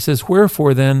same. He says,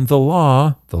 "Wherefore then the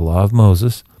law of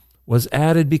Moses, was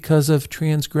added because of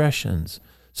transgressions."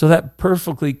 So that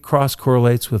perfectly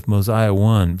cross-correlates with Mosiah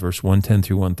 1, verse 110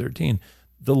 through 113.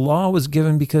 The law was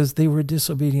given because they were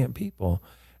disobedient people.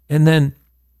 And then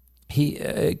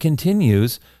he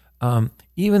continues,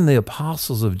 even the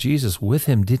apostles of Jesus with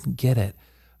him didn't get it.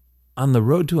 On the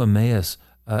road to Emmaus,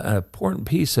 an important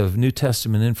piece of New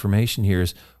Testament information here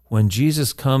is when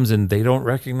Jesus comes and they don't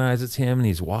recognize it's him, and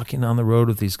he's walking on the road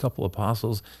with these couple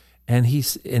apostles, and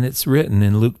it's written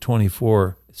in Luke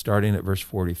 24, starting at verse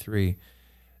 43.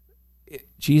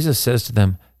 Jesus says to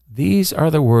them, "These are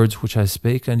the words which I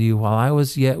spake unto you while I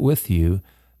was yet with you,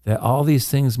 that all these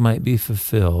things might be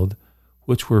fulfilled,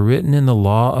 which were written in the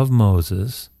law of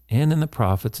Moses and in the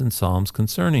prophets and Psalms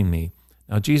concerning me."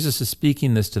 Now, Jesus is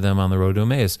speaking this to them on the road to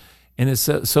Emmaus. And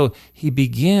so he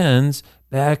begins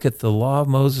back at the law of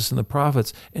Moses and the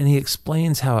prophets, and he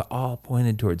explains how it all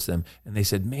pointed towards them. And they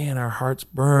said, man, our hearts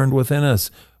burned within us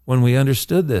when we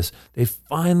understood this. They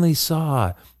finally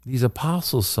saw, these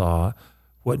apostles saw,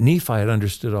 what Nephi had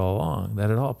understood all along,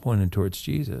 that it all pointed towards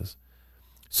Jesus.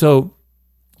 So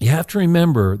you have to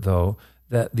remember, though,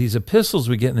 that these epistles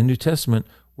we get in the New Testament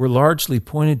were largely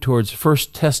pointed towards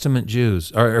First Testament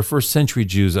Jews, or first century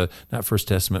Jews, not First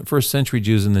Testament, first century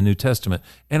Jews in the New Testament,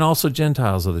 and also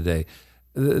Gentiles of the day.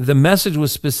 The message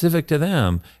was specific to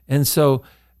them. And so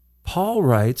Paul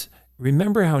writes,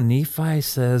 remember how Nephi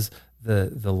says the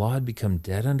law had become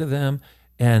dead unto them,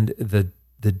 and the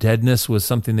deadness was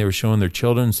something they were showing their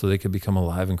children so they could become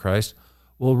alive in Christ?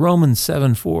 Well, Romans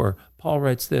 7:4, Paul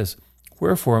writes this,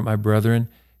 "Wherefore, my brethren,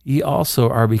 ye also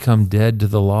are become dead to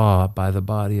the law by the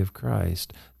body of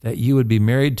Christ, that ye would be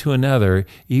married to another,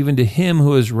 even to him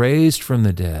who is raised from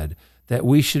the dead, that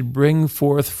we should bring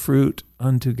forth fruit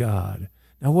unto God."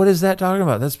 Now, what is that talking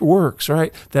about? That's works,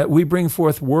 right? That we bring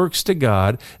forth works to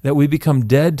God, that we become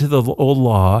dead to the old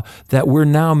law, that we're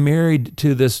now married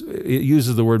to this, it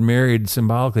uses the word married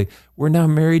symbolically, we're now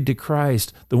married to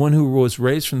Christ, the one who was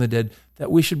raised from the dead,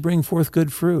 that we should bring forth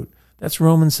good fruit. That's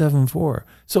Romans 7:4.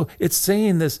 So it's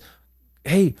saying this,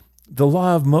 hey, the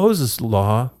law of Moses'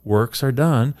 law works are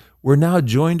done. We're now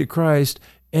joined to Christ,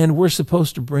 and we're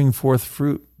supposed to bring forth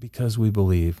fruit because we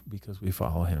believe, because we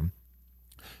follow him.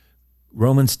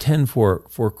 Romans 10:4,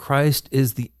 "For Christ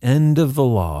is the end of the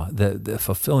law," the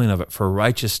fulfilling of it, "for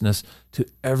righteousness to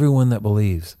everyone that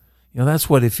believes." You know, that's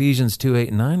what Ephesians 2:8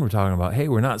 and 9 we're talking about. Hey,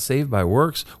 we're not saved by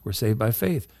works, we're saved by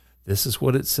faith. This is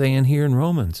what it's saying here in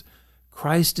Romans.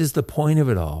 Christ is the point of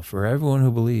it all for everyone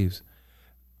who believes.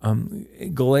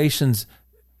 Galatians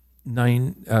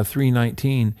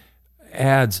 3:19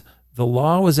 adds, "The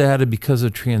law was added because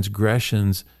of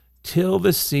transgressions, till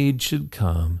the seed should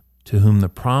come, to whom the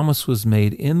promise was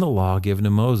made in the law given to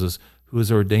Moses, who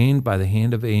was ordained by the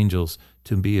hand of angels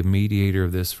to be a mediator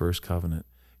of this first covenant."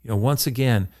 You know, once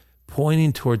again,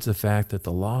 pointing towards the fact that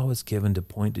the law was given to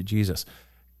point to Jesus.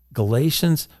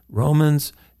 Galatians,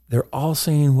 Romans, they're all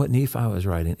saying what Nephi was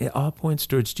writing. It all points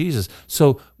towards Jesus.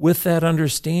 So with that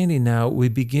understanding now, we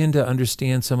begin to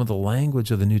understand some of the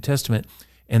language of the New Testament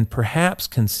and perhaps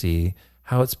can see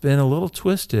how it's been a little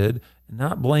twisted,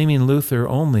 not blaming Luther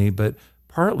only, but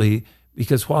partly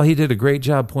because while he did a great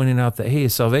job pointing out that, hey,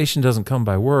 salvation doesn't come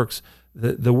by works,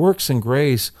 the works and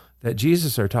grace that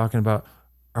Jesus are talking about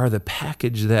are the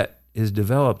package that is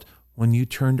developed when you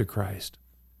turn to Christ.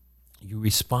 You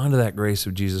respond to that grace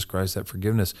of Jesus Christ, that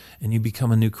forgiveness, and you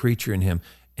become a new creature in him.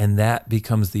 And that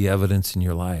becomes the evidence in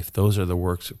your life. Those are the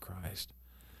works of Christ.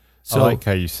 So I like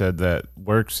how you said that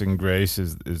works and grace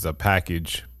is a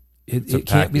package. It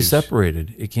can't be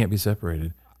separated. It can't be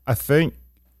separated. I think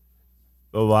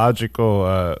the logical,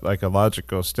 a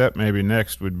logical step maybe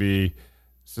next would be,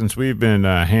 since we've been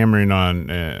hammering on,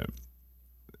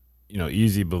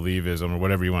 easy believism or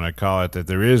whatever you want to call it, that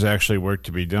there is actually work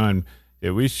to be done.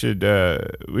 Yeah, we should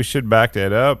back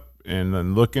that up and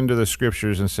then look into the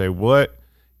scriptures and say, what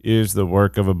is the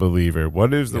work of a believer?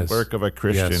 What is the Yes. work of a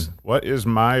Christian? Yes. What is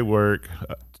my work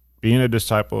being a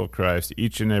disciple of Christ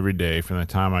each and every day from the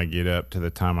time I get up to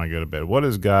the time I go to bed? What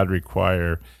does God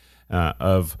require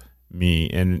of me?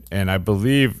 And I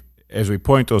believe as we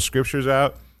point those scriptures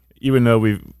out, even though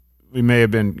we may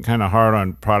have been kind of hard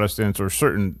on Protestants or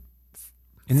certain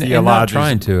and not theologians,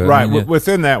 trying to. right? I mean,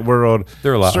 Within that world,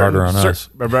 they're a lot harder on us.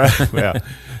 Yeah,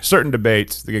 certain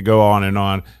debates that could go on and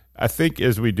on. I think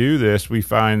as we do this, we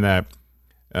find that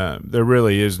there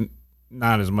really is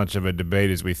not as much of a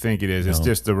debate as we think it is. It's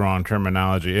just the wrong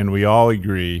terminology, and we all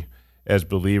agree as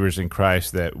believers in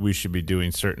Christ that we should be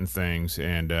doing certain things.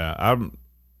 And I'm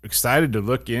excited to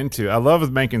look into. I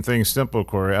love making things simple,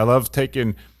 Corey. I love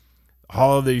taking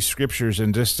all of these scriptures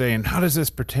and just saying, how does this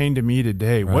pertain to me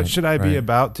today? What should I be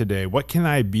about today? What can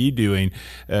I be doing?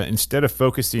 Instead of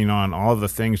focusing on all of the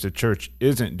things the church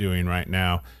isn't doing right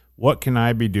now, what can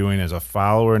I be doing as a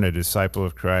follower and a disciple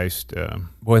of Christ?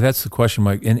 Boy, that's the question,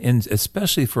 Mike. And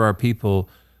especially for our people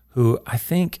who I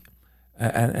think,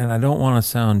 and I don't want to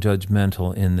sound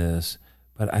judgmental in this,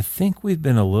 but I think we've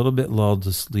been a little bit lulled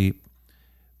to sleep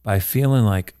by feeling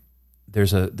like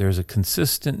there's a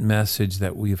consistent message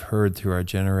that we've heard through our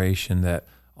generation that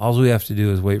all we have to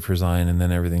do is wait for Zion and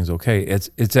then everything's okay.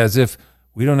 It's as if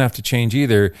we don't have to change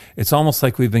either. It's almost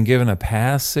like we've been given a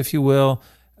pass, if you will.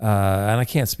 And I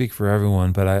can't speak for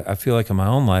everyone, but I feel like in my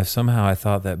own life, somehow I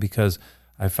thought that because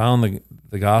I found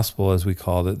the gospel, as we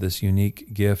called it, this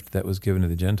unique gift that was given to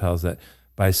the Gentiles, that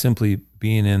by simply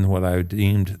being in what I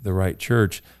deemed the right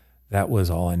church, that was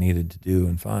all I needed to do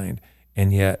and find.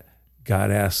 And yet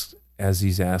God asked, as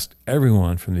he's asked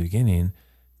everyone from the beginning,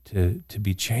 to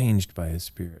be changed by his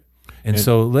Spirit. And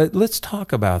so let's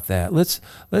talk about that. Let's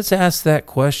ask that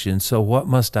question. So what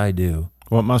must I do?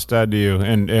 What must I do?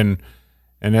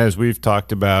 And as we've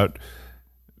talked about,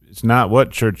 it's not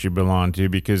what church you belong to,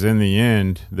 because in the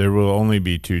end, there will only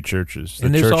be two churches, the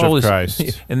Church of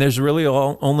Christ. And there's really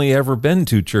only ever been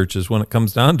two churches when it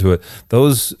comes down to it.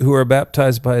 Those who are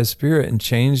baptized by his Spirit and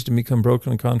changed and become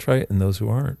broken and contrite, and those who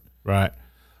aren't. Right.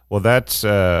 Well, that's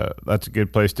a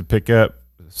good place to pick up.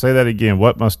 Say that again.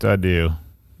 What must I do?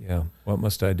 Yeah. What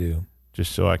must I do?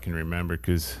 Just so I can remember,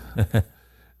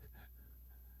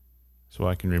 so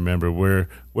I can remember where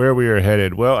we are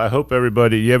headed. Well, I hope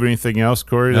everybody. You have anything else,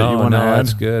 Corey, that you want to add? No,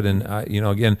 that's good. And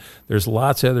again, there's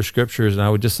lots of other scriptures, and I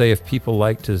would just say if people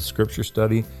like to scripture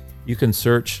study, you can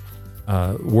search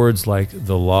words like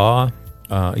the law.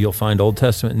 You'll find Old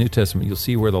Testament and New Testament. You'll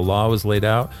see where the law was laid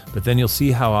out, but then you'll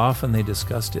see how often they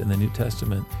discussed it in the New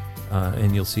Testament,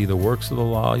 and you'll see the works of the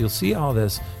law. You'll see all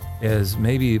this as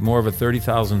maybe more of a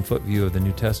 30,000-foot view of the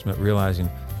New Testament, realizing,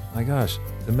 my gosh,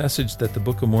 the message that the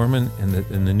Book of Mormon and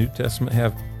the New Testament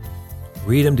have,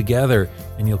 read them together,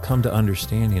 and you'll come to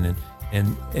understanding.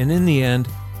 And in the end,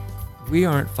 we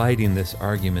aren't fighting this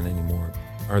argument anymore.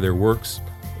 Are there works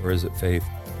or is it faith?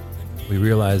 We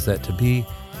realize that to be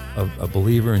a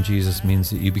believer in Jesus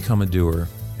means that you become a doer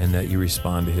and that you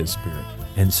respond to his Spirit.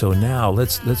 And so now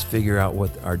let's figure out what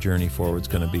our journey forward is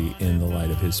going to be in the light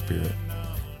of his Spirit.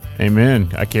 Amen.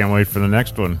 I can't wait for the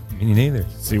next one. Me neither.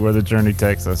 See where the journey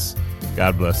takes us.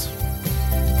 God bless.